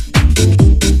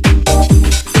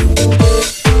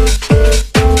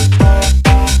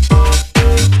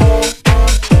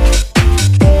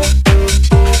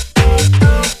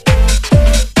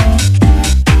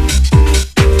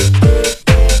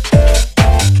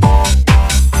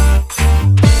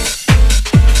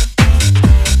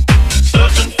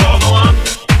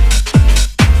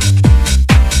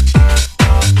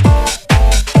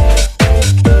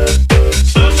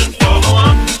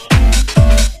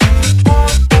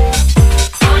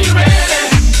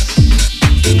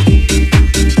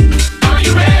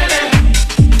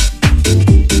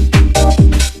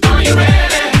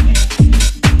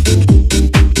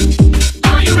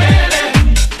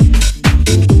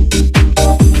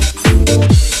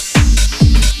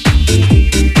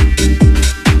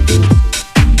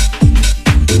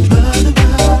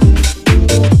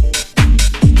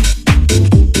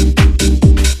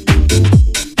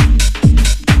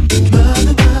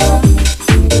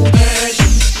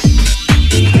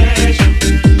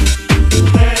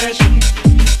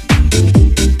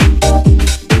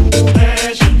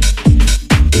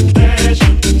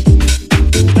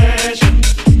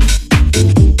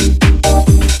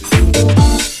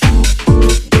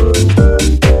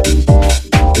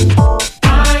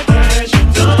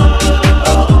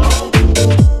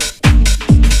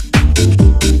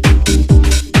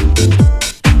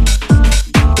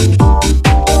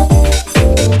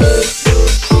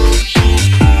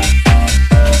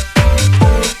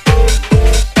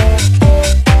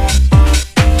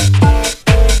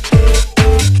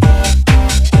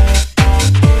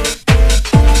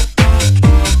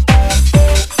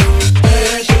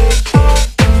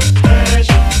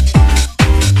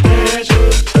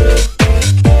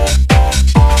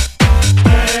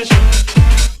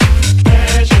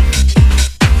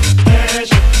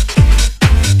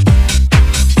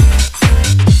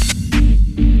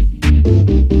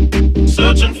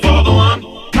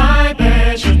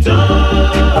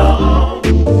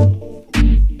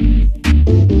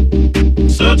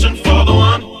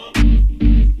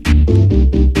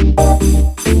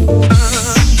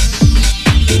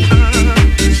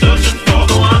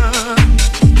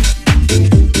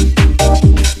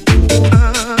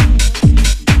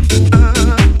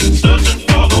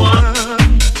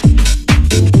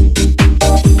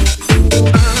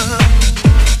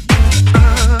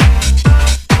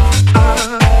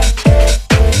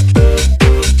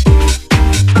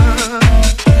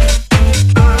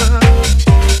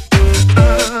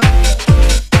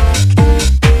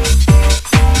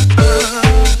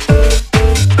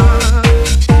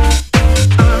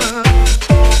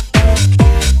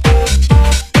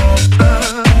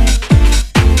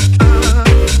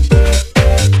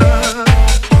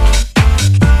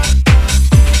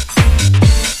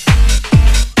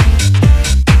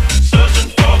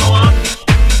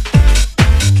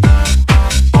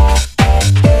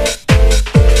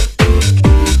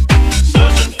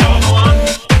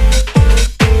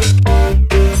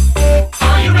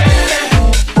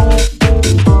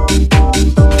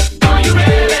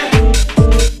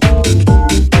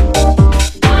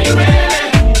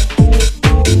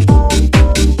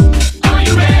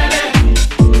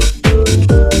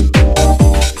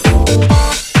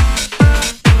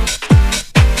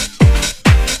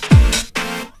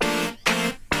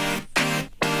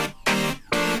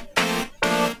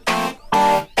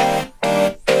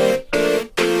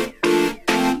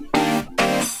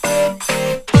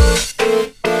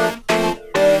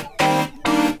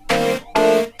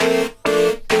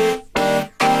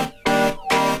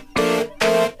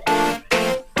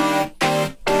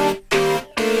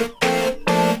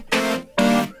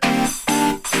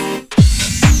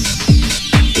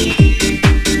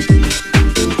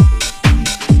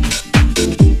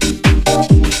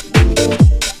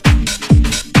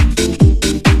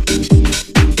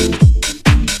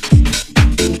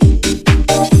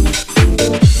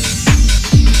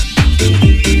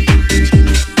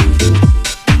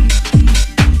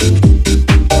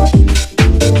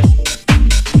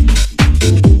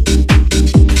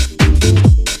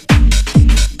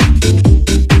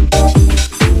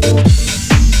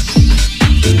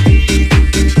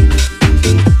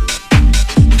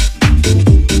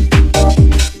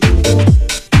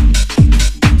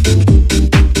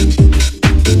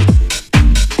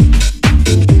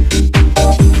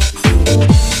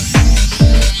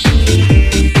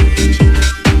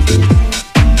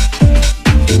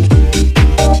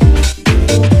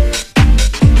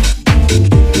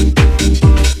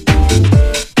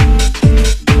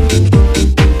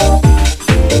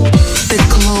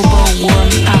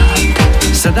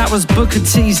 Booker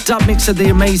T's dub mix of the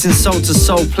amazing Soul to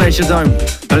Soul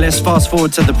Pleasuredome. But let's fast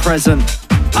forward to the present.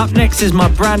 Up next is my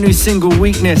brand new single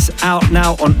Weakness, out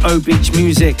now on O Beach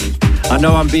Music. I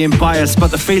know I'm being biased,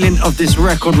 but the feeling of this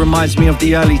record reminds me of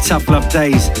the early Tough Love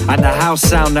days and the house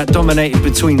sound that dominated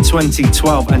between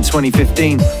 2012 and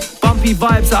 2015. Bumpy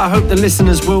vibes that I hope the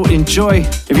listeners will enjoy.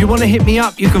 If you want to hit me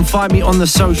up, you can find me on the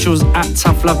socials at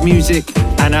Tough Love Music.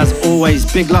 And as always,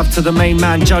 big love to the main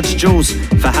man, Judge Jules,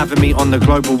 for having me on the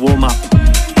Global Warm-Up.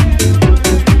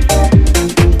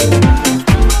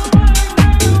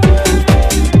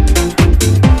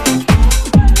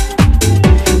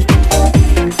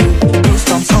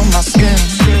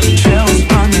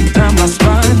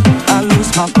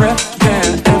 My breath,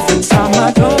 yeah, every time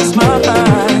I close my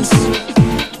eyes.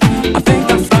 I think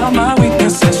I found my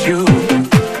weakness, it's you.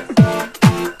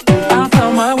 I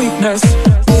found my weakness.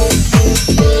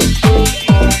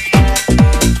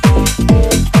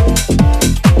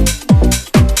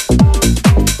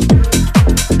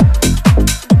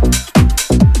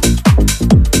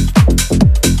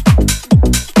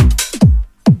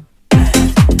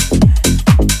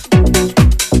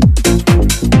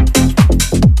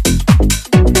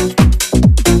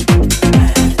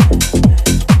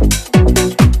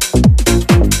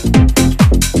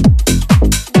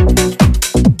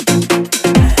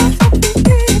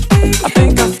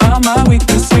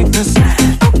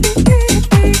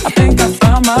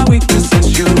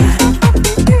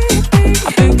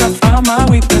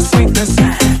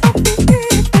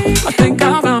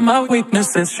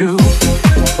 It's you.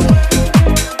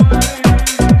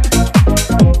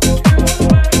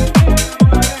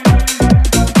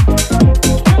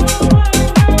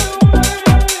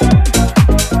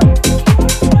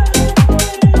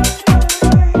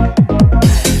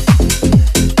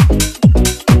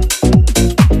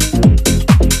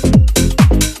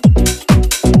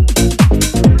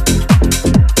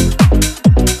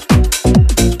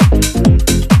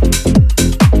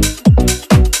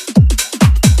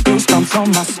 On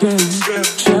my skin,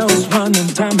 chills running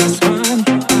down my spine.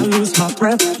 I lose my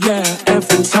breath, yeah,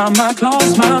 every time I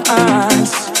close my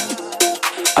eyes.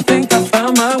 I think I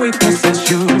found my weakness, it's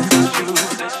you.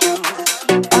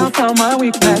 I found my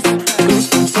weakness.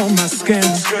 Goosebumps on my skin,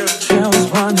 chills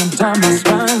running down my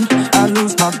spine. I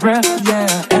lose my breath,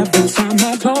 yeah, every time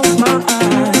I close my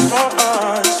eyes.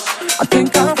 I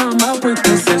think I found my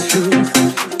weakness, it's you.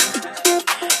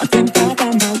 I think I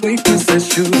found my weakness,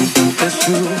 it's you. It's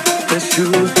you. That's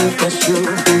you, that's you, that's you,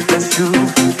 that's you,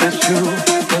 that's you,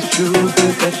 that's you,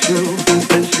 that's you,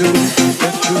 that's you,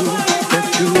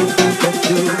 that's you, that's you, that's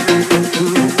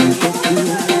you,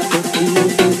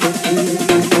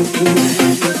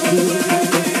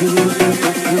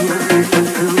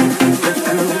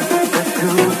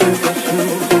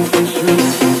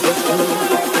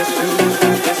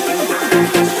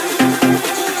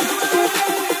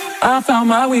 I found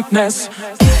my weakness.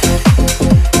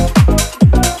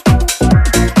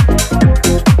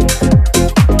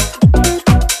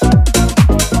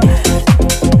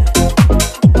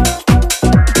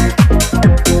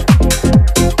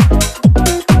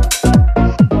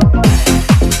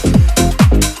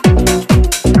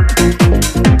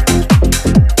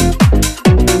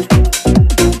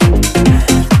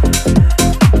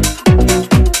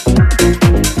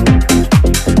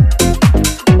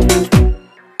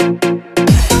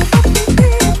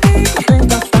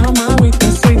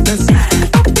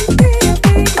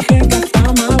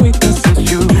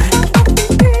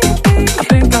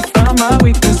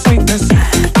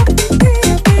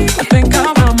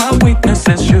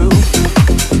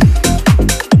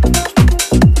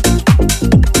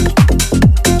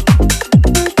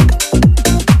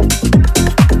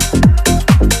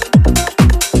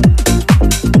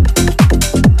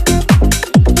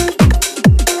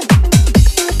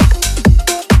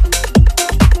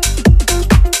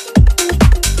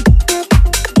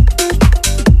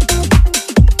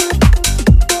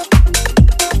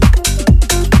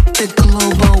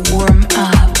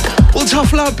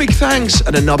 Big thanks,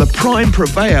 and another prime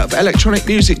purveyor of electronic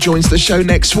music joins the show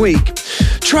next week.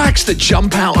 Tracks that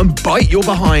jump out and bite your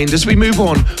behind as we move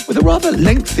on with a rather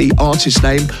lengthy artist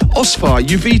name, Osfar,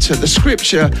 Uvita, The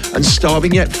Scripture, and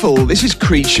Starving Yet Full. This is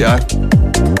Creature.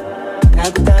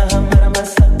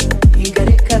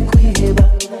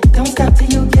 Don't stop till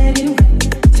you get it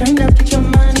right. Turn up, get your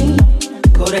money.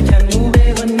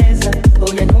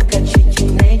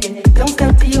 Don't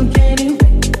stop till you get it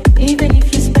right. Even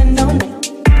if you spend all night.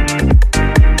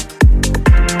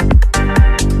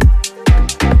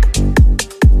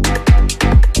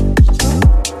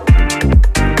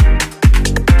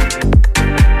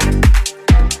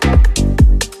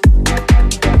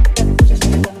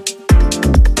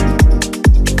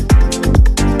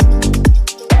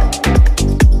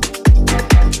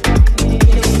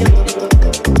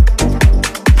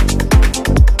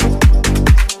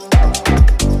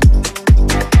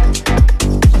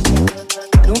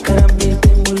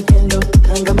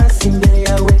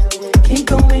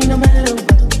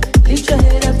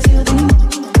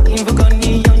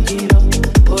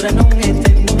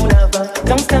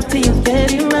 till you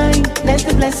get it right. Let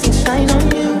the blessings shine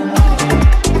on you.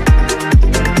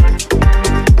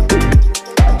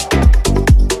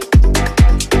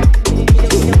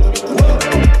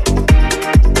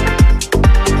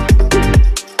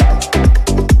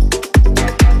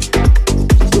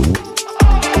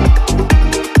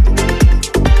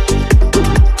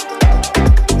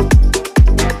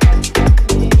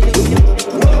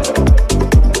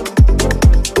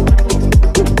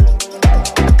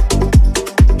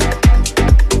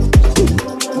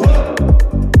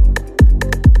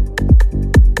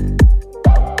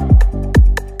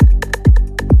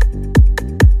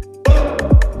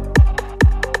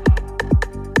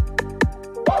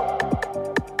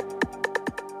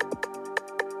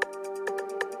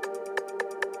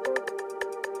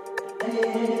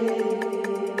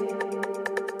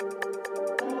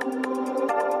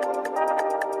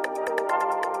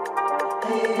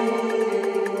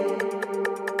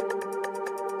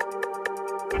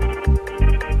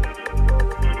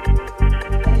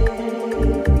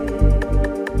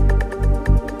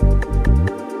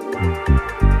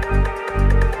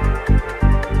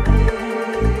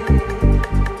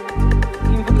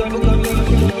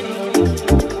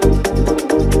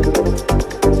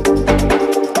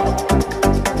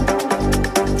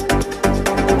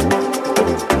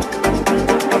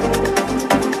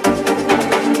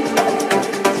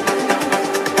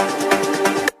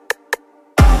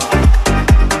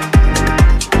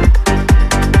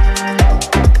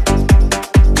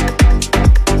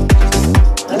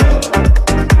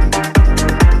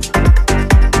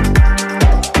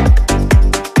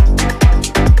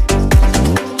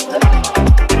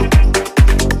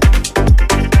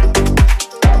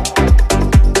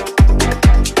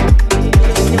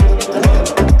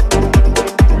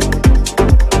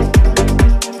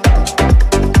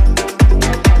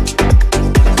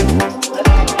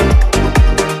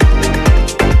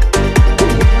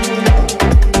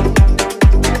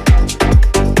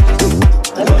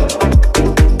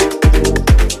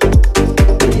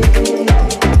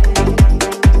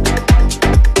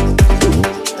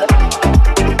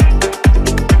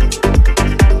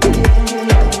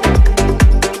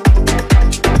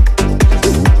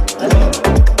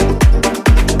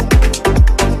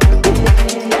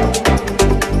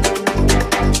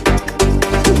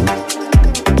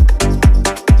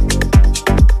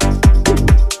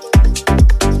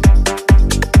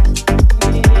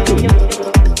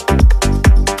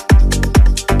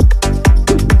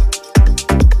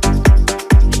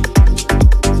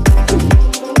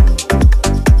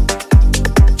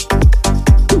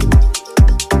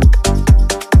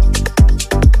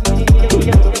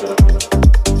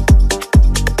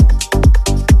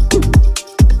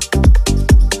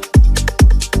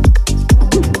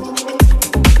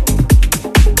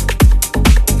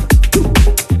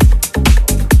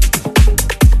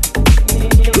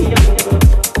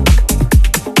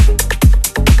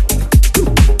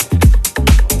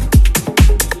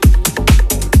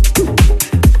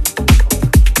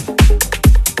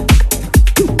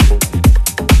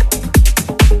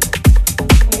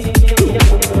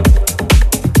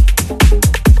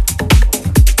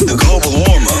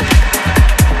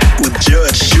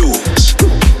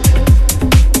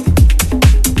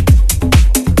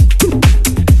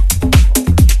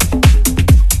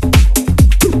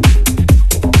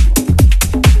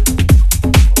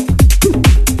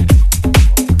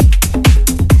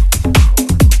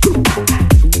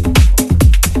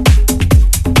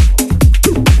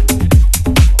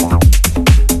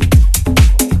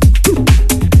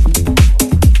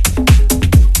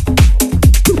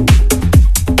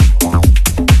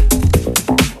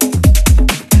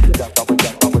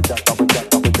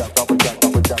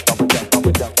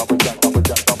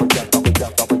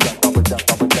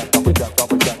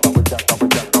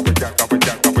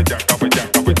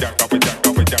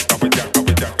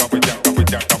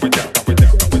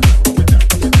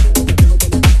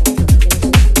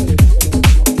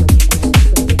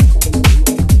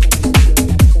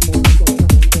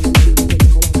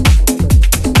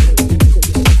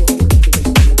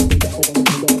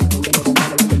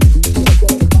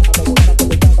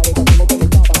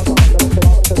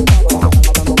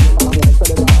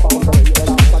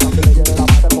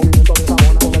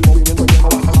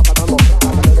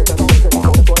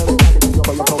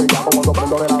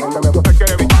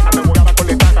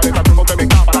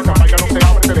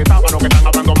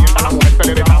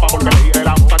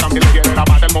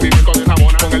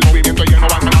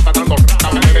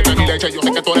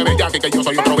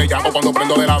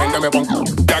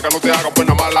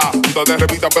 de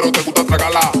revista, pero te gusta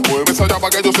tragarla. Mueve esa llama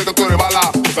que yo sé que tú eres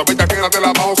bala. Esa bella que era de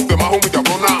la bajo, si te majo mi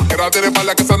cabrona. Quiera tener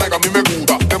pala que esa nega a mí me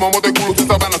gusta. Te mamo de culo, tú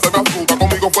sabes, no se me fruta.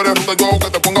 Conmigo fuera de ruta, yo hago que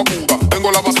te ponga puta.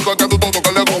 Tengo la bazooka que a tu tonto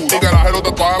que le gusta. Tigueraje, los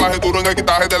tatuajes, bajé duro en el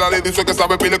quitaje de la ley. Dice que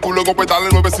sabe pile culo en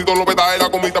copetales. Nuevecitos, los pedales,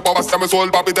 la comita pa' vaciarme. Soy el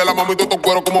papi de la mami, todo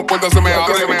cuero como puerta se me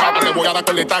abre. Te voy a dar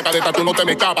con la estaca, de tatu no te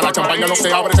me escapa. La champaña no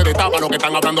se abre, se destapa. Lo que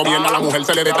están hablando bien a la mujer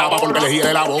se le destapa. Porque le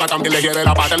hiere la boca, también le hiere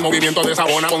la pata. El movimiento de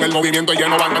sabona con el movimiento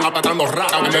lleno van apatando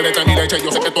rata. Bébete mi leche,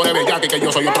 yo sé que tú eres bellaco y que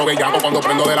yo soy otro bellaco. Cuando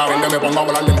prendo de la vende me pongo a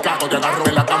volar del caco. Te agarro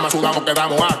en la cama, sudamos,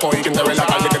 quedamos asco. Y quien te ve en la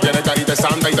calle que tiene carita de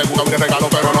santa. Y te gusta abrir regalo,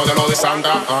 pero no de lo de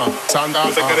Santa. Santa.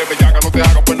 Yo sé que eres bellaca, no te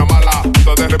hagas pues no mala.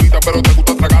 Tú te revista, pero te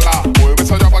gusta tragarla.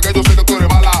 Mueves allá pa' que yo sé que tú eres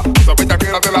mala. Esa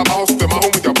bellaquera te la bajo, si te majo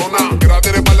mi cabrona. Quiera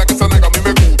tener pala que esa nega a mí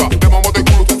me gusta. Te mamo de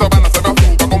culo, tú sabes, no se me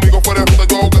fruta. Conmigo fuera de ruta,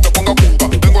 yo hago que te ponga puta.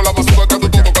 Tengo la bazooka que a tu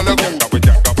todo que le gusta.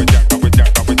 Bellaca, bellaca,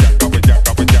 bellaca, bellaca,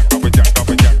 bellaca, bellaca, bellaca, bellaca,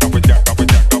 bellaca, bellaca,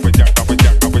 bellaca,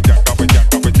 bellaca, bellaca,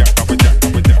 bellaca, bellaca, bellaca,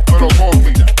 bellaca. Pero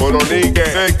Coqui, pero Nique,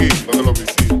 X, no te lo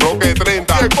visito. Bloque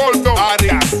 30, el corto,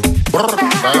 Arias.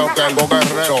 Pero que el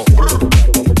Guerrero.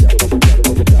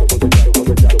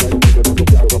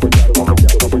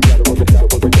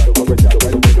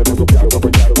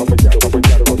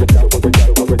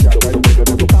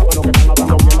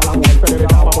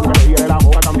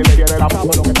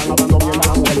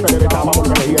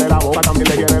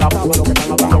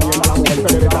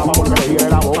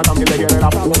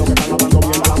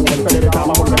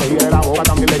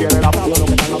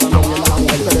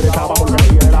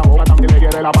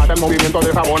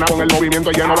 Con el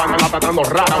movimiento lleno van apatando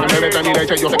rata. Bébete mi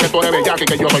leche, yo sé que tú eres bellaco y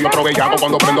que yo soy otro bellaco.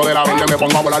 Cuando prendo de la vende me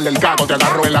pongo a volar del caco. Te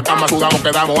agarro en la cama, sudamos,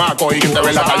 quedamos asco. Y quien te ve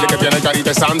en la calle que tiene carita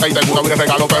de santa. Y te gusta abrir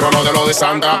regalo, pero no de lo de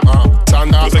Santa.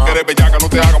 Santa. Yo sé que eres bellaca, no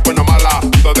te hagas pues no mala.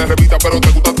 Tú te revista, pero te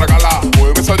gusta tragarla.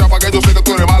 Mueves allá pa' que yo sé que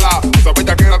tú eres mala. Esa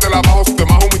bellaquera te la bajo, si te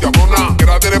majo mi cabrona.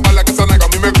 Quiera tener pala que esa nega a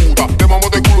mí me gusta. Te mamo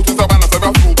de culo, tú sabes, no se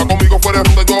me fruta. Conmigo fuera de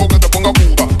ruta, yo hago que te ponga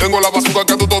puta. Tengo la bazooka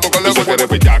que a tu todo que le gusta. Yo sé que eres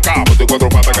bellaca, ponte cuatro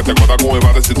patas que te cuesta con el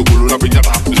bate si tu culo una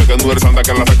piñata. Yo sé que no eres santa,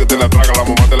 que la saque te la traga. La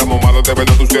mamá de la mamada, de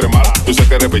verdad tú si eres mala. Yo sé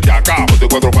que eres bellaca, ponte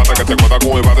cuatro patas que te cuesta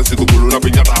con el bate si tu culo una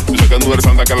piñata. Yo sé que no eres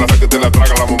santa, que la saque te la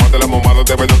traga. La mamá de la mamada,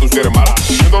 de verdad tú si eres mala.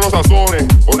 Viendo los sazones,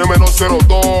 pone menos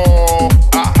 02.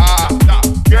 Ajá,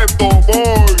 Ghetto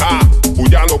Boy.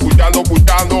 Puyando, puyando,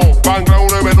 puyando. Bangra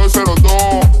 1 menos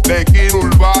 02. De esquina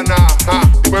urbana.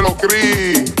 Dímelo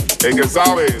Cris. El que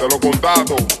sabe, te lo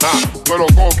contato. Dímelo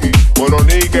Coqui. Bueno,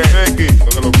 Nique, X. No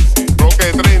te lo visito. Bloque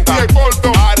 30. El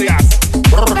corto. Arias.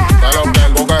 Pero que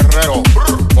el Guerrero.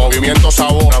 Movimiento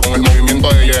Sabona con el movimiento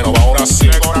de lleno. Va ahora sí.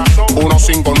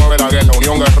 159 la guerra,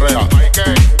 Unión Guerrera.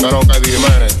 Pero que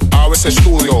Jiménez. ABC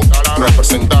Studio.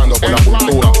 Representando por la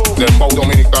cultura. Dembow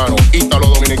dominicano. Ítalo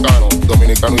dominicano.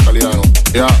 Dominicano italiano.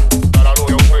 Ya.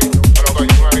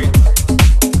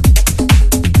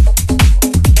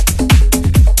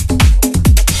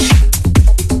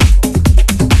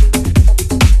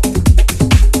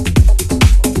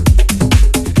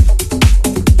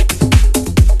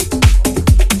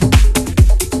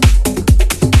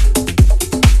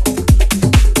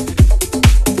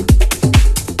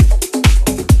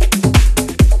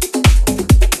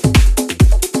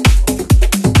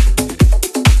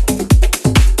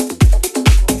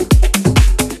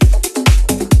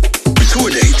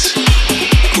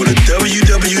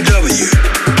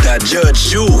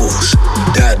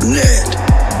 Jules.net.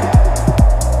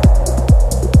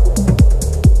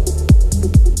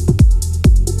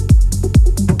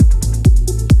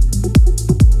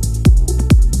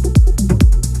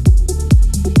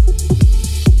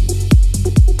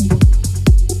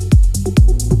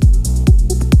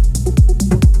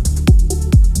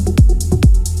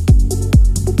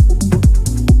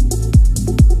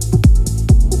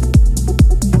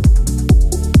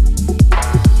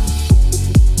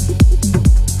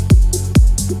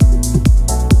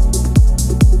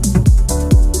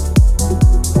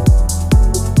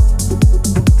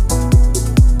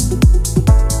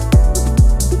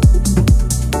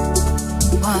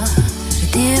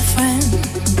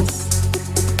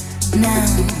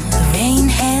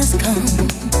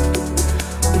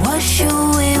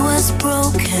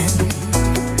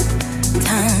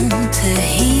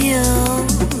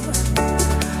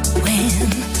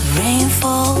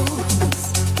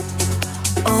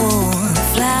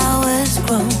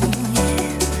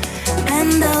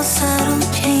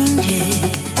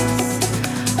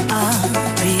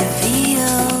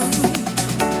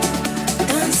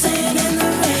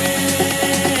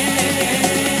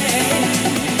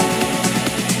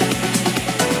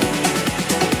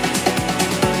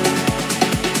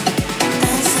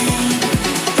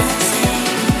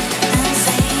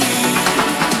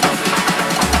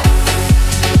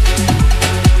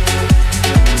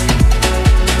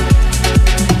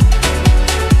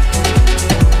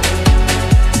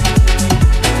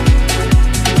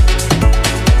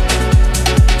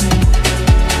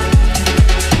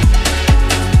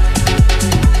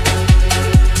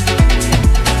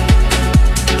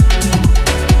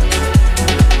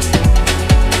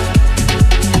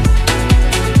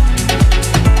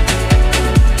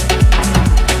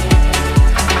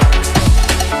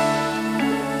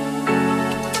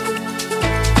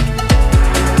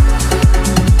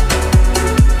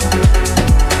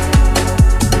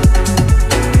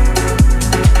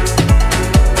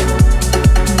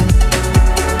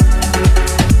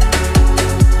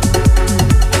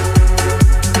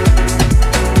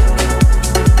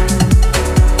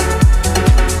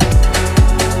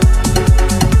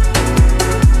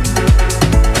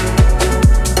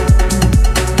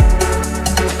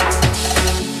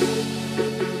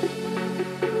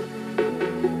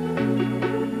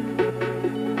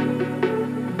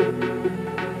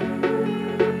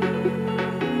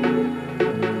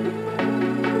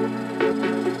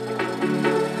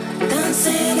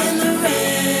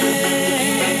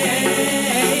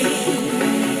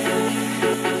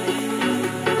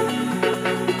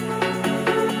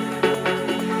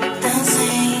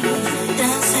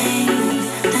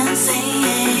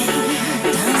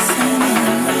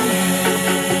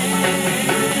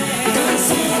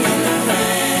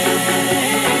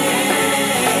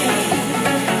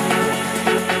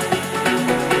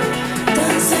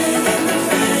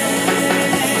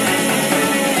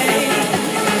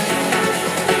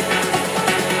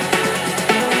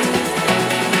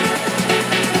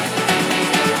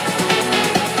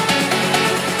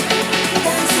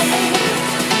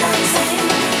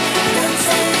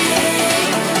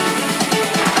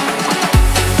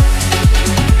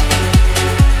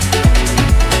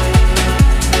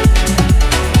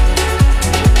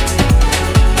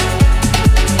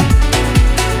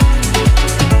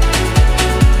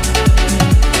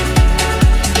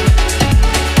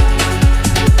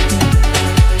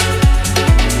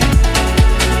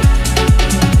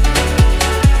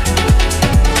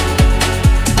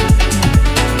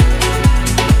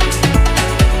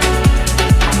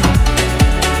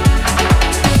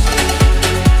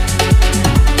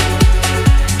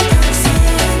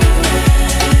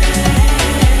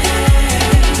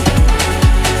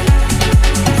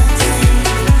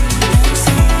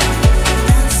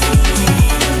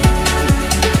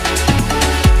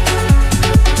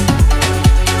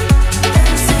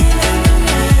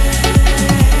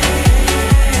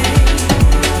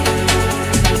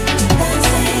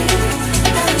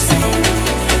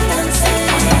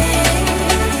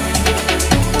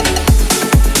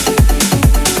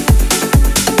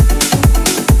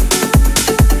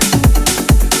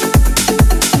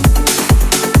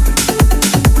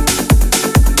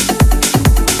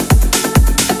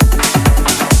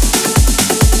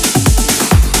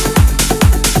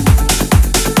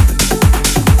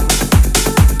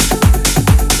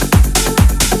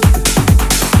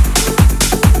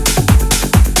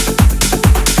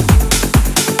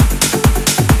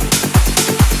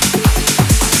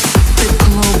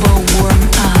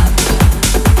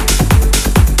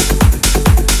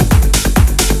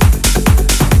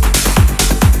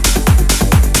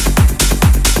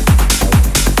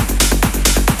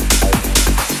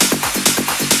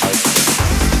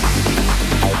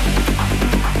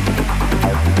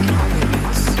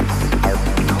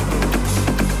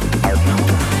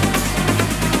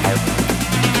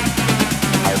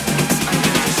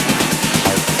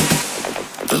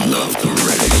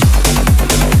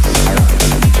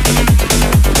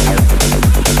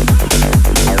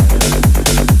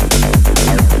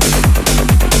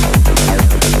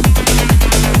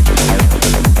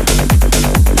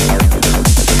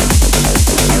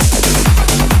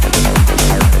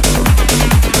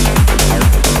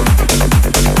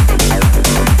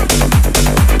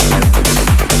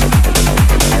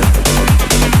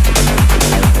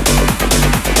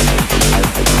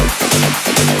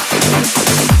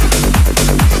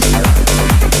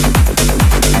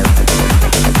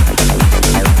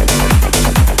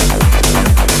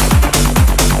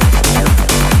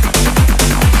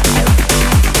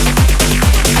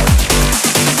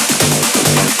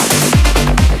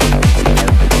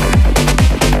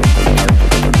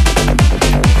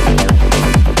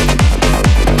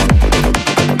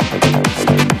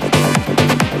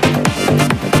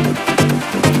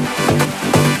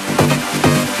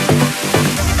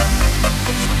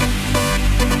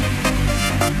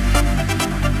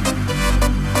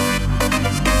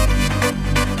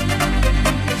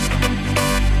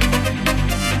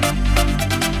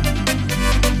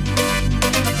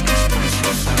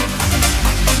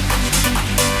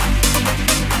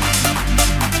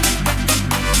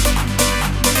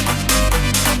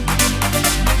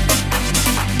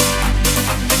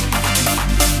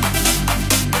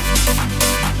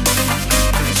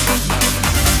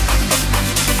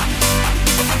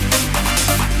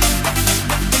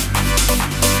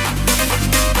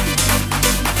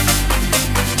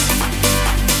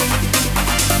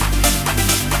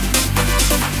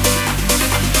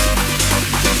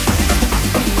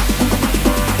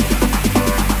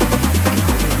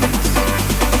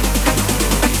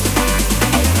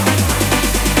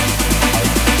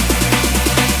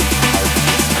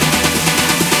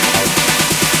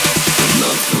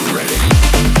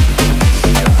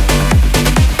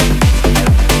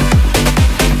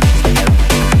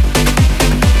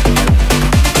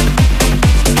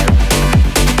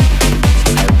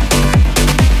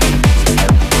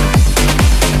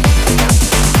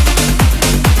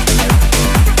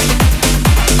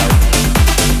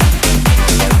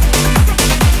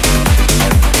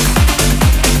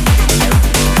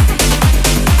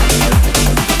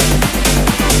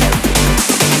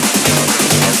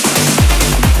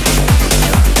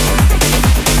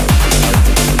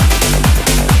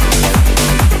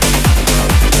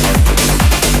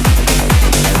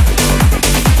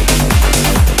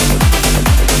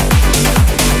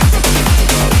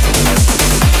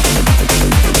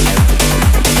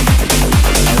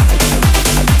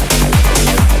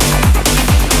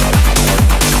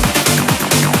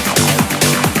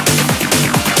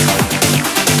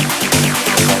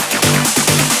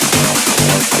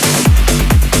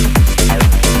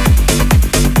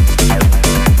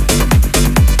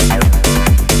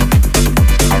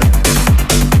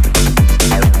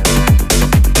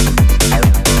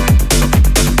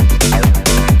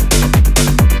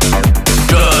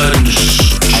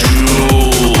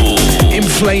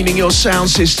 style sound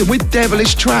system with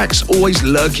devilish tracks always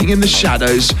lurking in the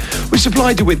shadows. We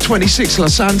supplied it with 26 La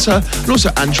Santa and also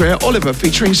Andrea Oliver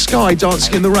featuring Sky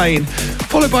Dancing in the Rain,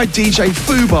 followed by DJ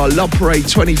Fubar Love Parade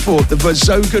 24, the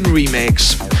Verzogen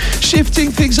remix.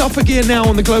 Shifting things up a gear now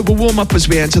on the global warm-up as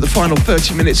we enter the final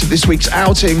 30 minutes of this week's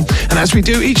outing, and as we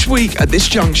do each week at this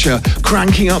juncture,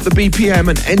 cranking up the BPM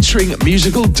and entering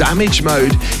musical damage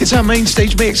mode. It's our main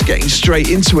stage mix, getting straight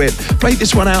into it. Played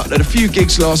this one out at a few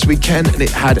gigs last weekend and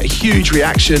it had a huge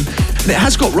reaction, and it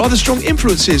has got rather strong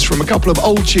influences from a couple of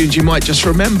old tunes you might just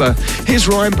remember. Here's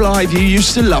Ryan Blythe, You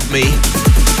Used to Love Me.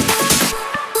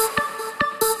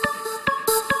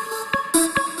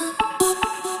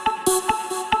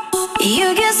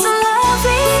 You get so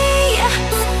lovely,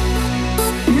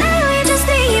 now you just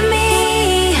need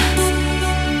me.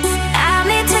 I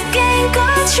need to gain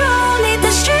control, need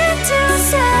the strength to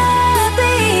set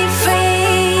me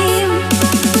free.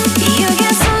 You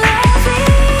get so lovely,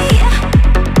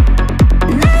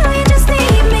 now you just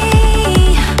need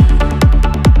me.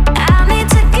 I need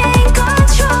to gain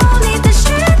control, need the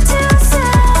strength to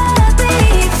set me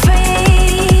free.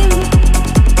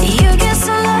 You get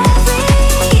so lovely.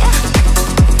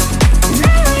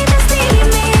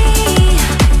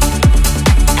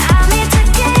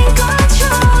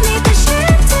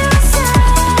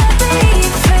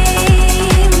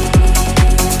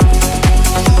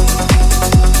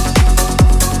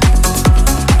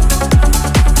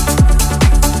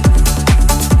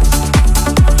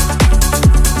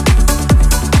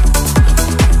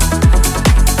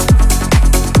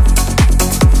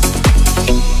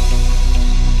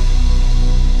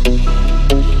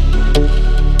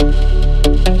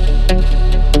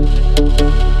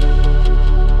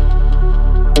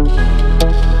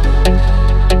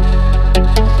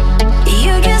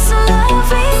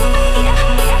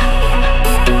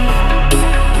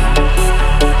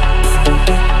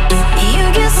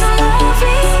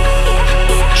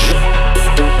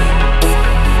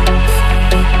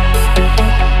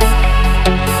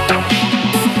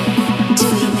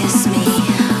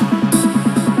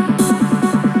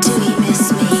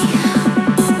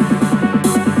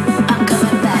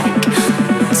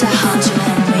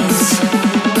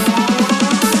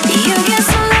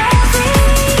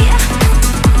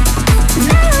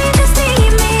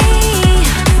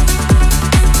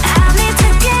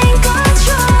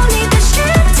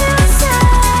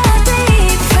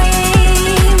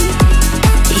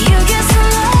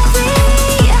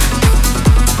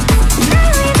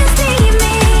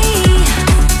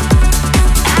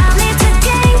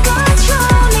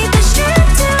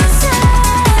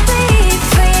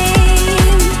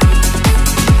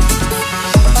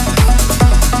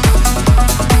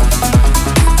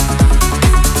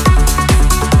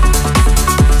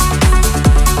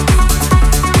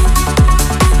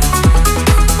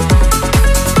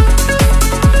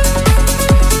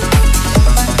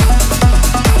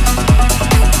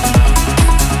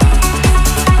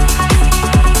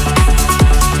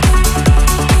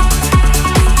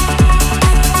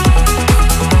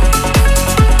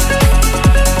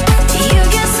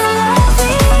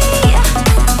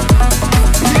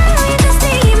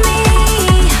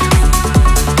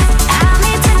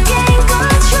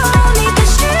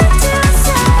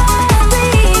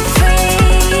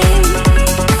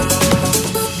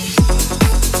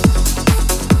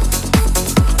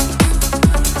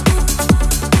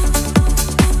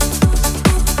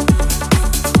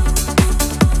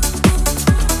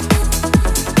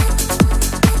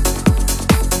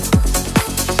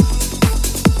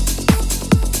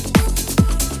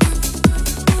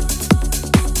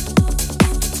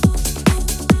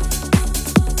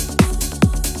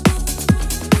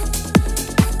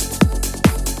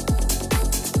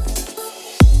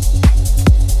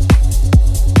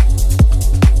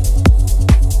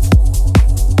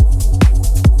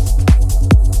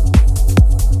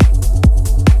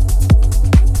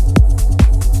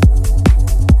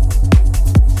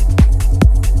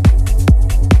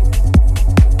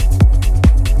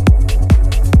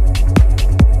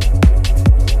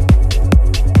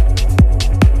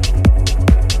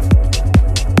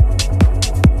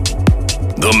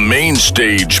 Main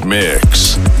Stage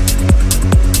Mix.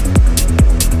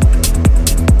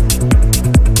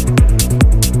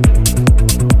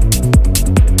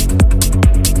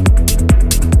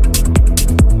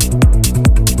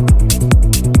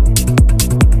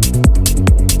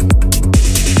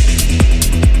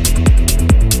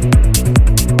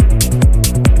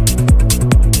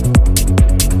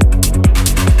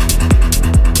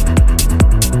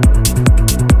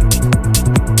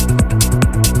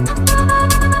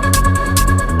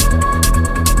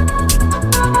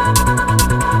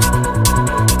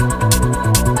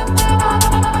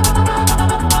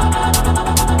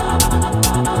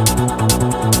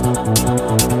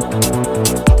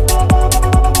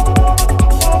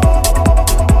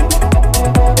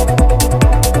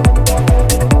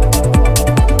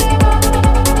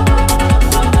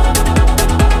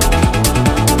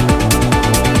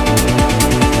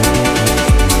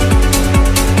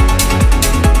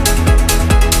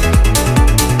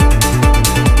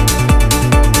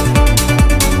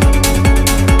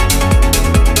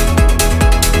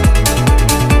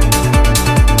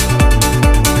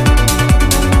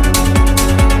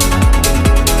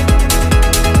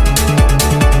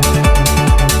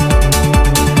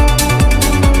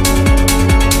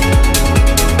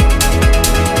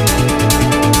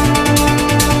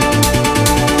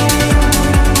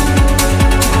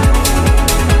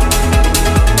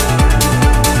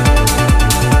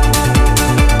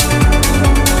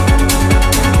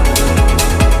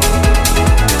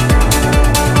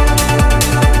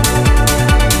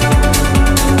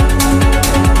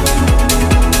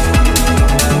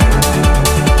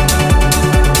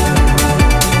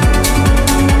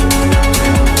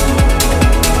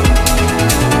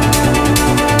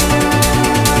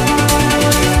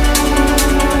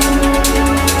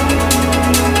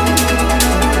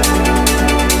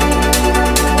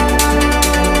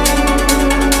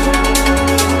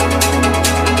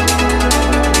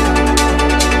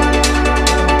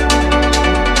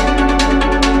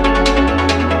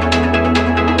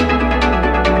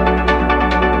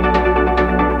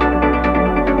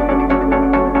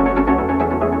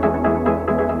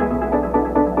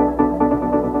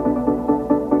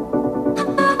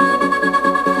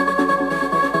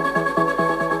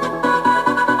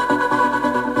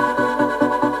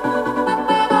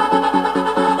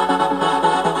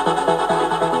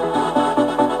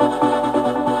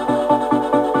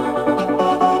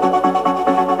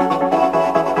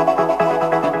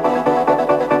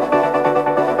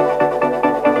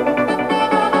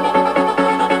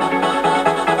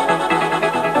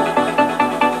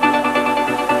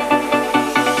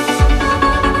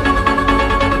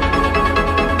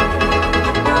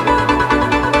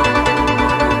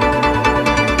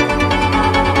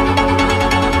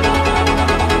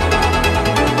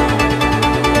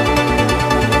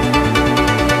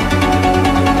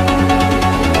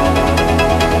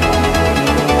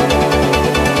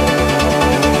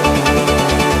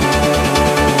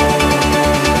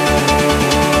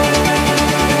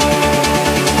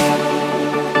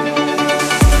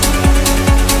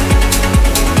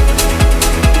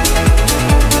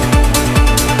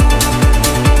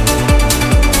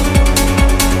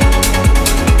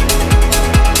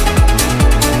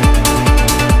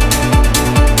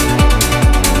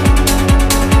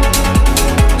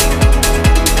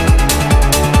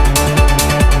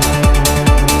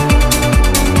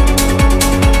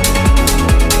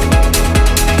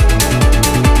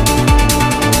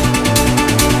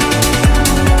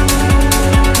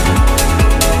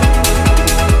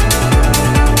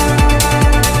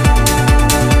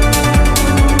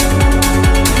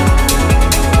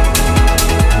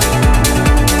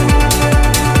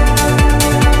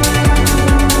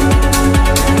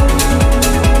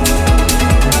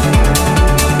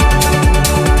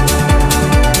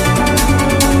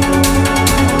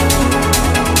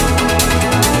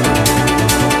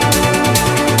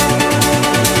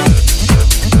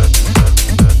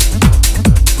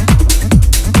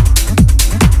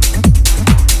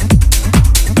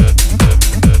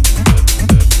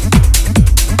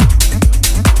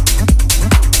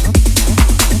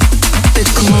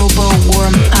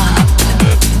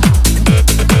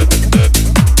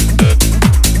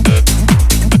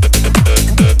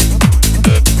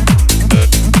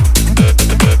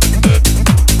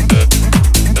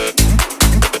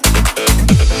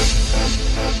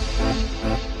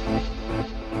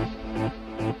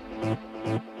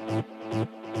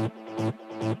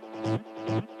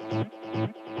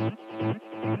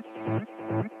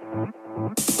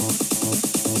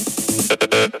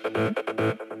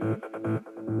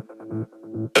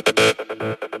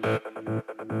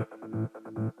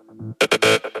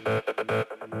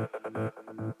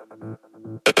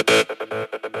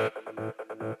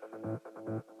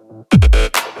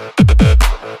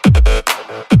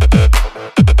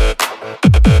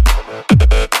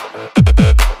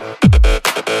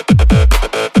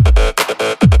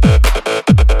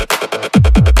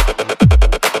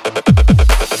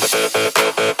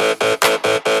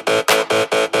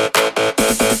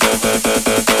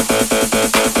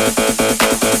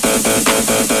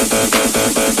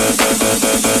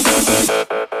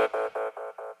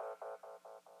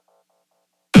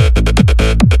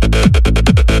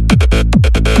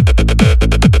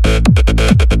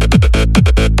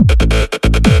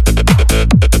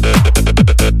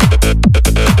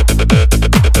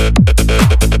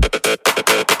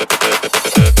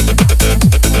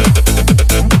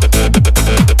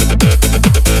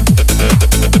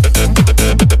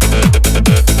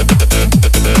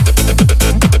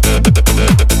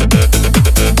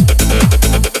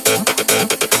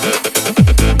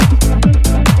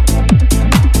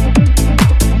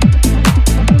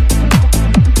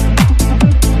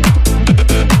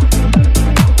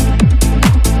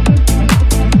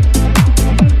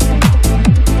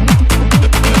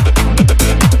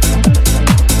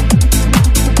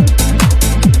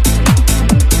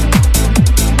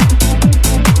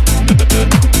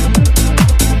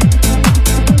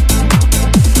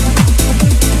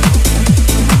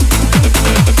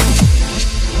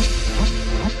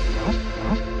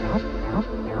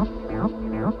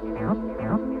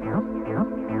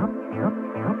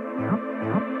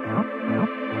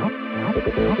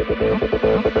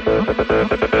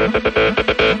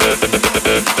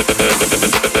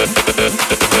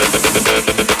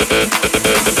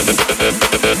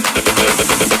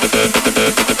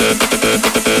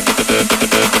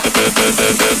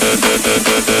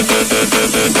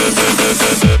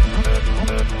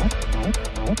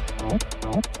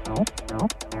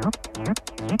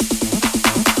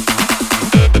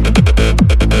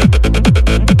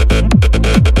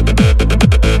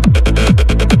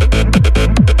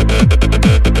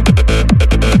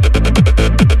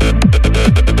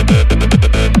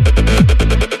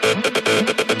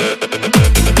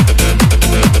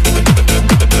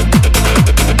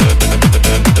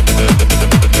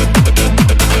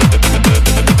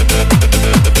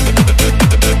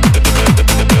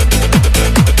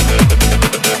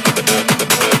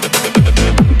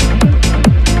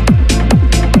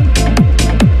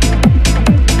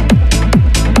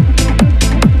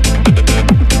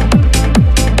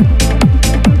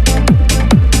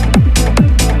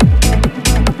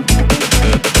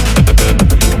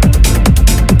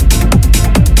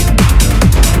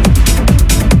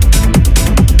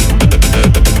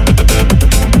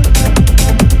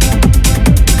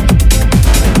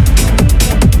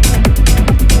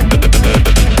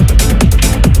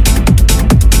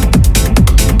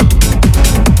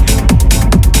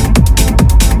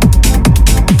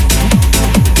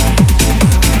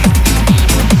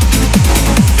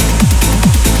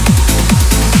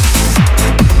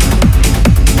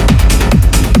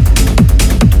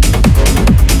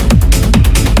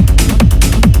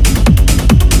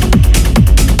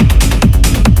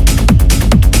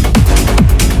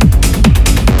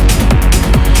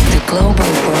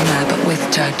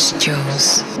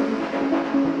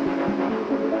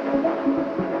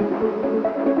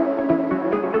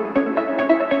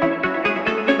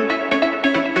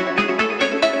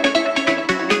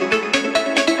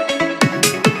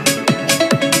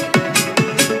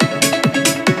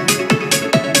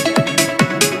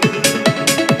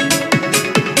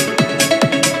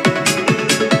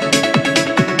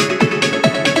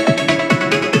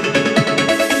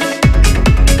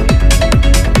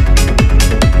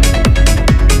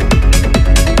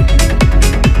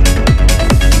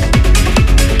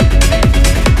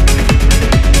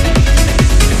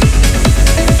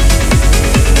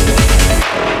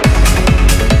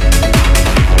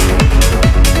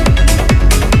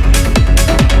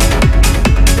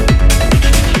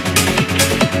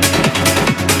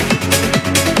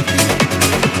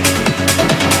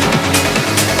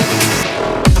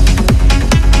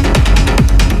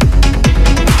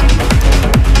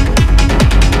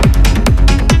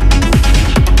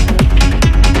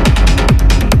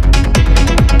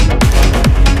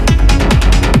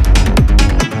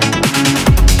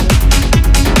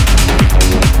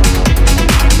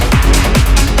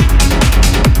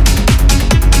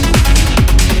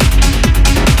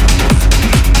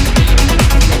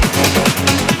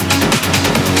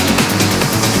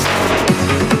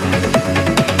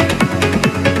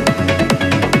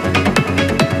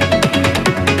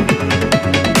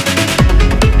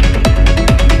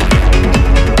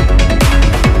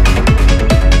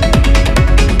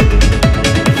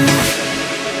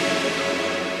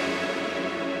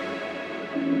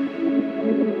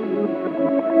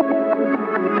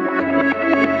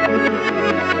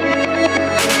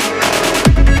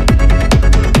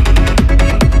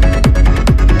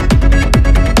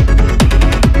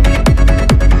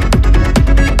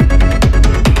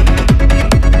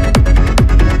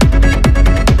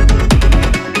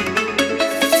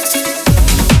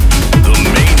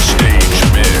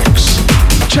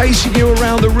 Chasing you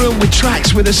around the room with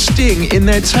tracks with a sting in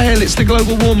their tail. It's the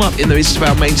global warm-up in the It's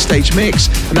About Main Stage mix,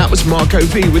 and that was Marco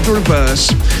V with The Reverse.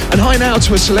 And hi now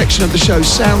to a selection of the show's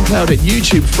SoundCloud and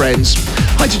YouTube friends.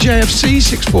 Hi to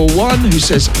JFC641, who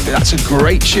says that's a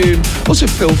great tune. Also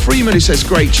Phil Freeman, who says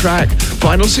great track.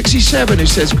 Vinyl67, who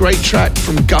says great track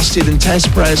from Gusted and Test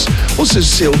Press. Also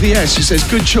Sylvie S, who says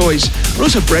good choice. And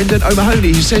also Brendan O'Mahony,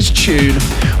 who says tune.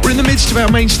 We're in the midst of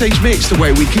our main stage mix, the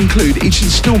way we conclude each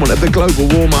instalment of the global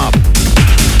warm-up.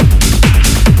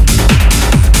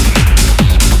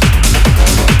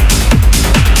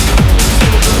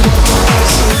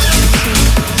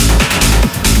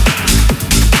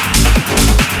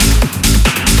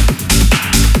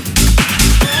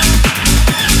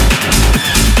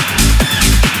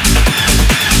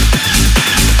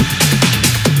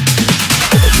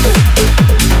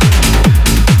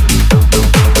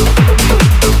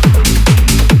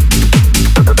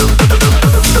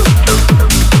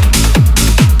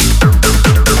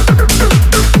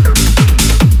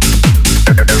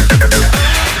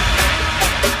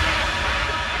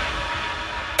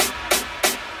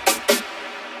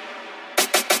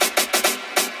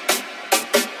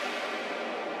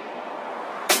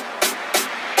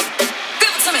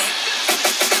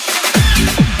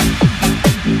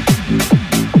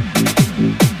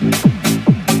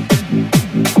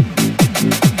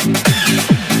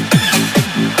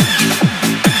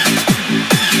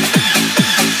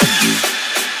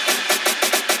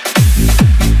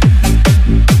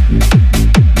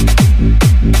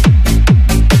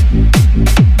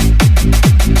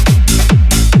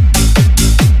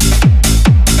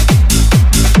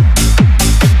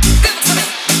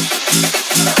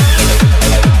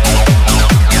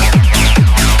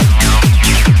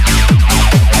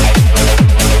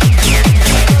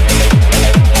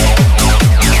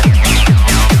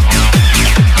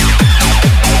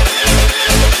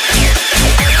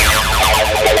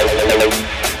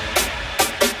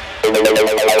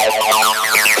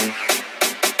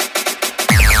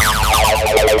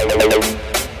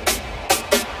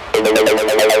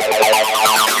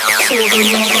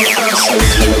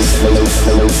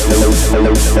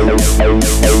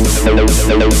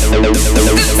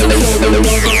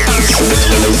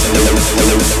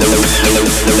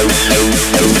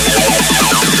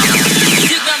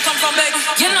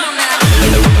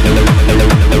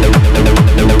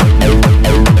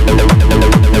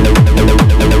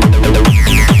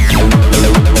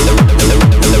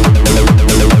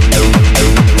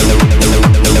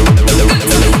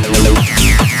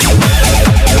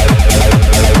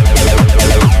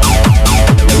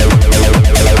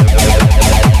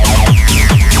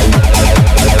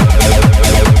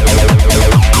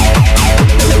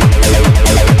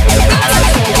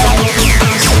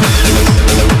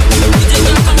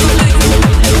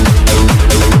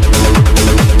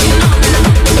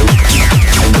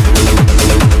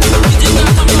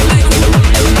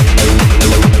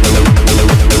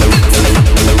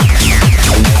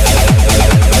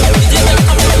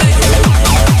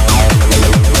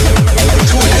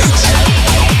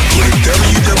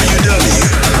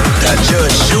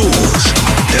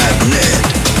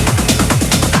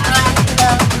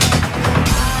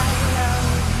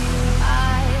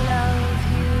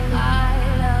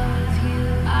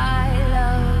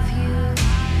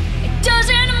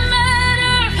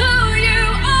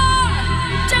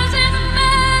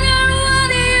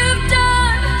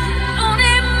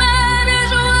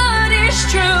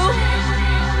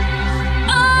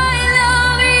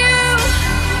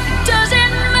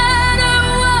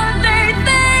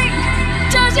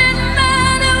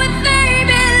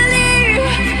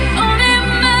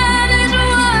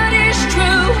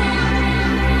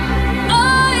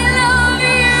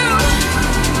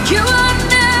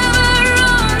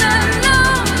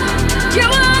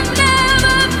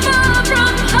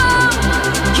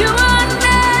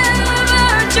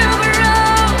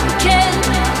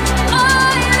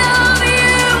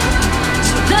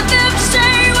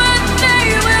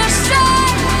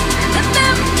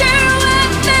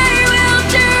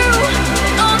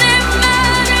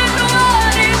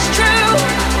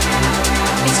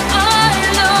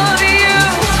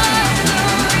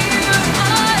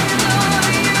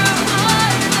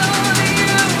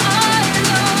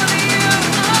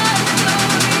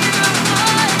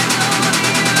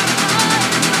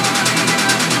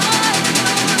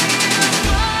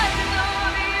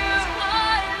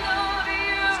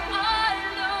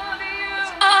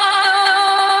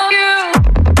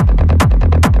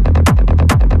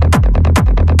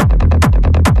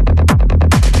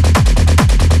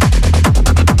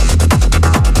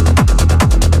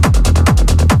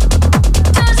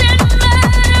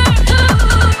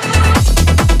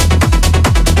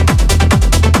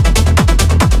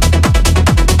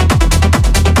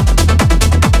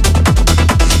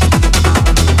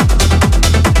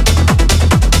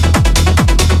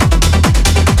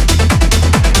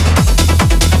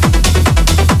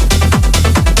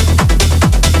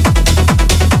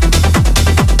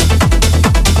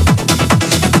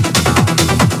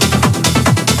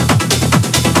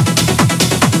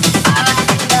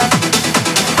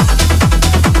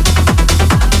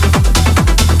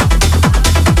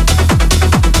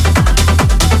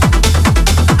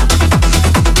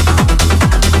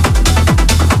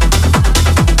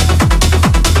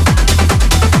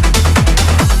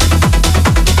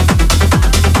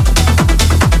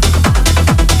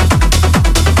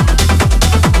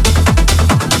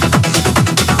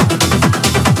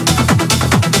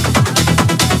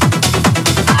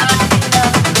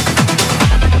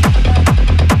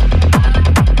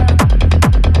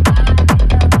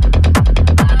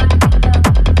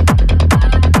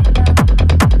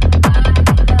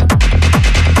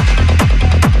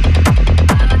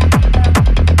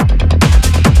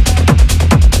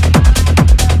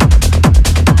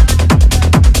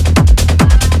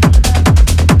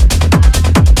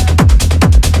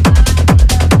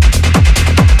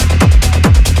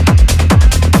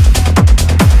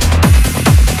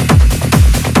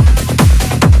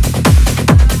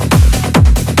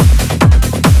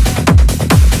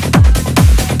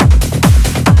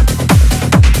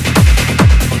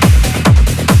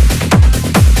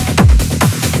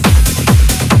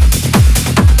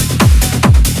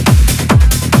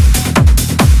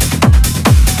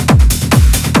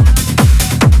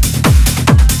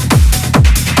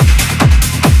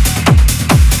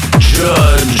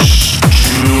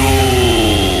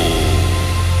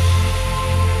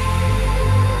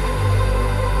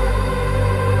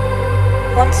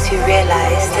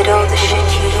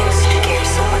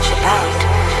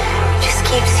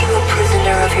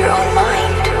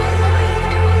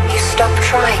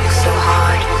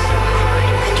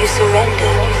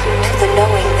 surrender to the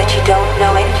knowing that you don't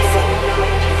know anything.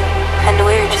 And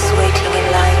we're just waiting in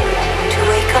line to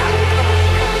wake up.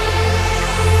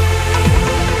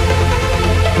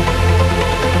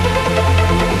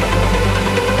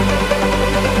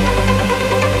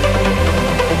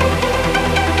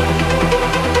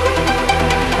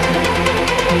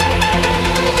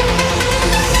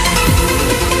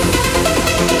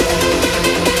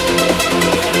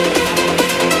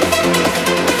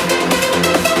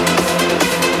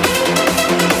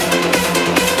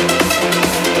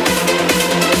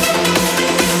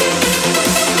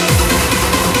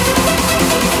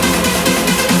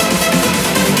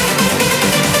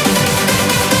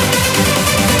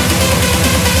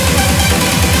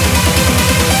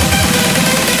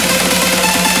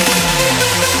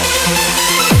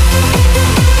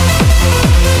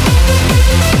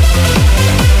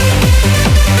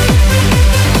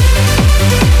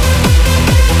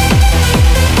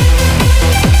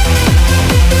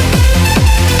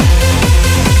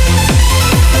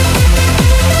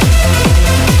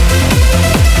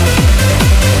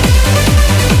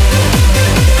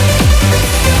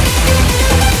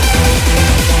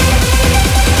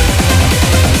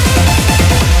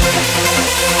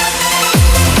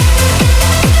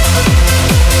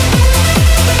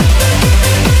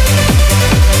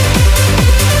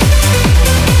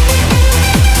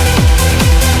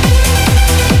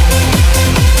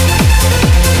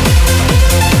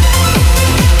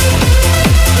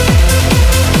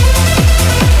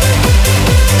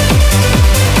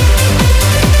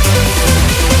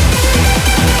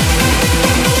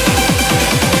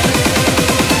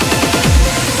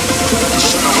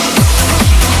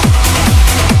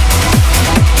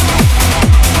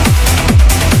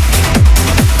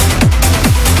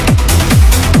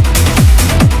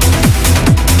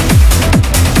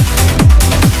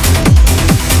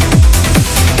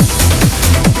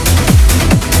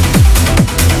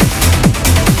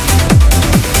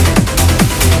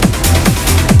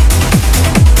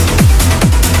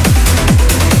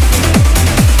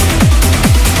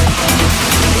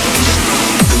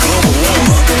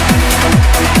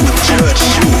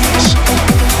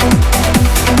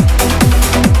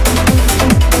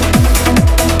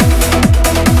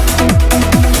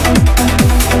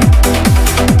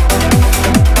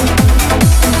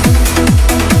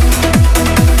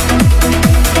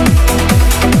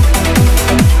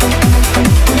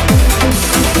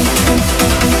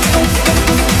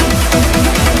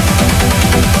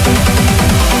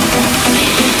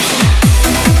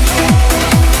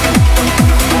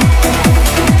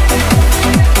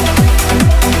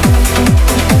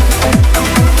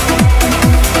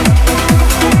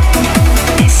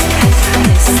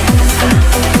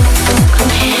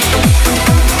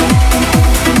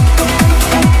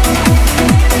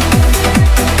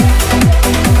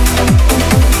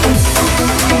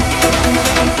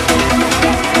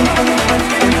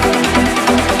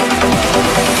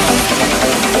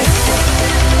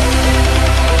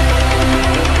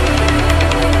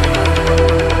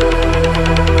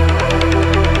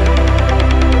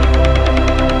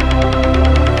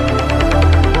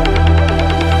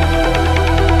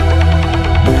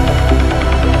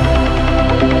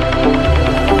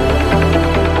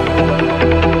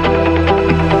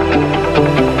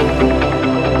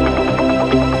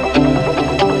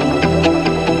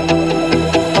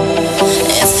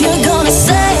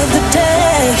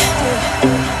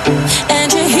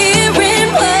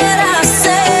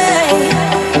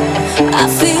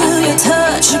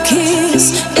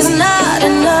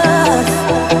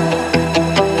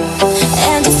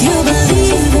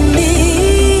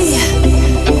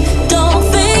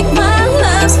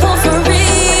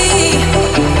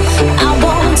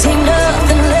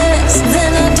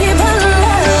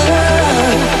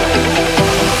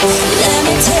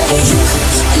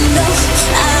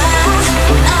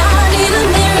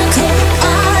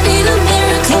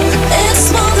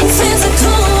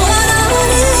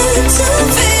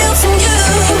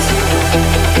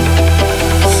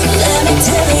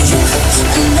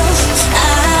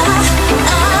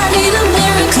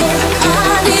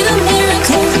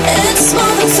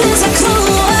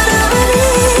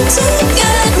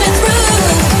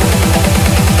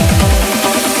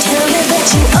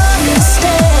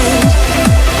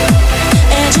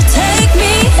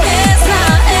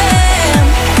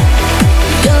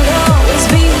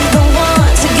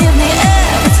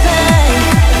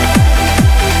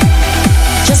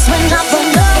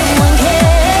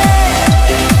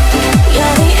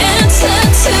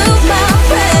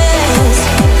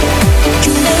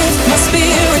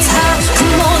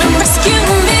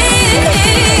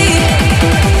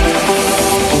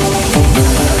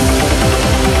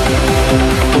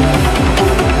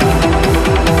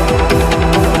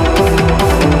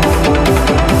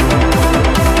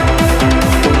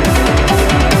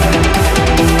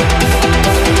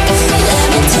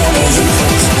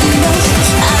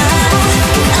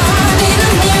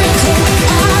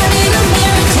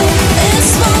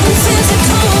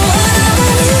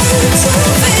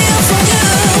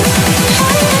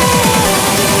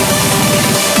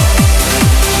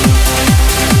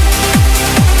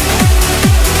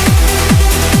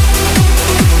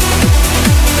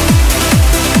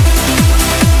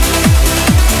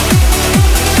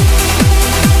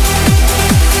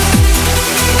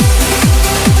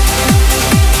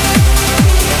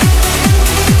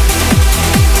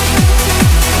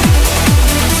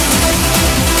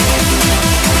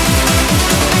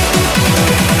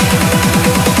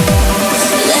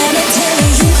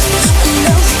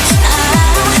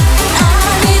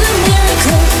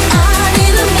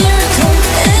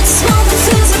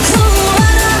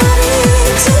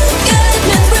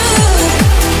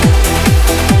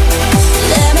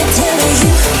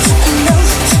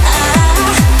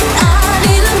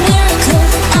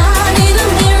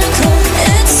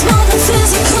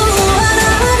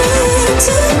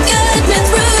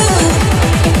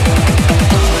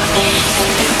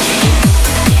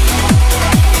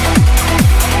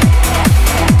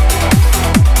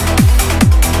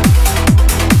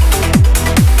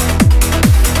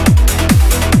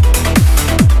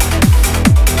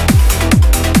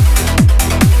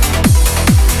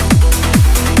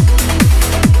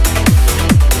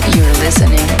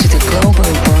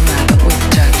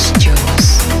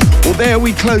 there,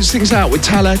 we close things out with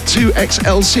Tala,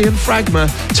 2XLC and Fragma,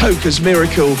 Toka's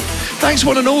Miracle. Thanks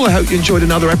one and all. I hope you enjoyed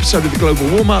another episode of the Global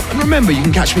Warm-Up. And remember, you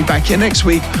can catch me back here next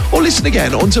week or listen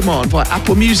again on demand via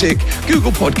Apple Music,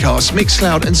 Google Podcasts,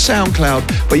 Mixcloud and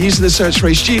SoundCloud by using the search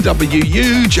phrase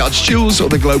GWU, Judge Jules or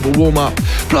the Global Warm-Up.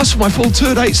 Plus, for my full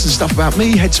tour dates and stuff about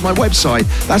me, head to my website.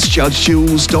 That's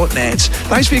judgejules.net.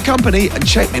 Thanks for your company and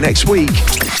check me next week.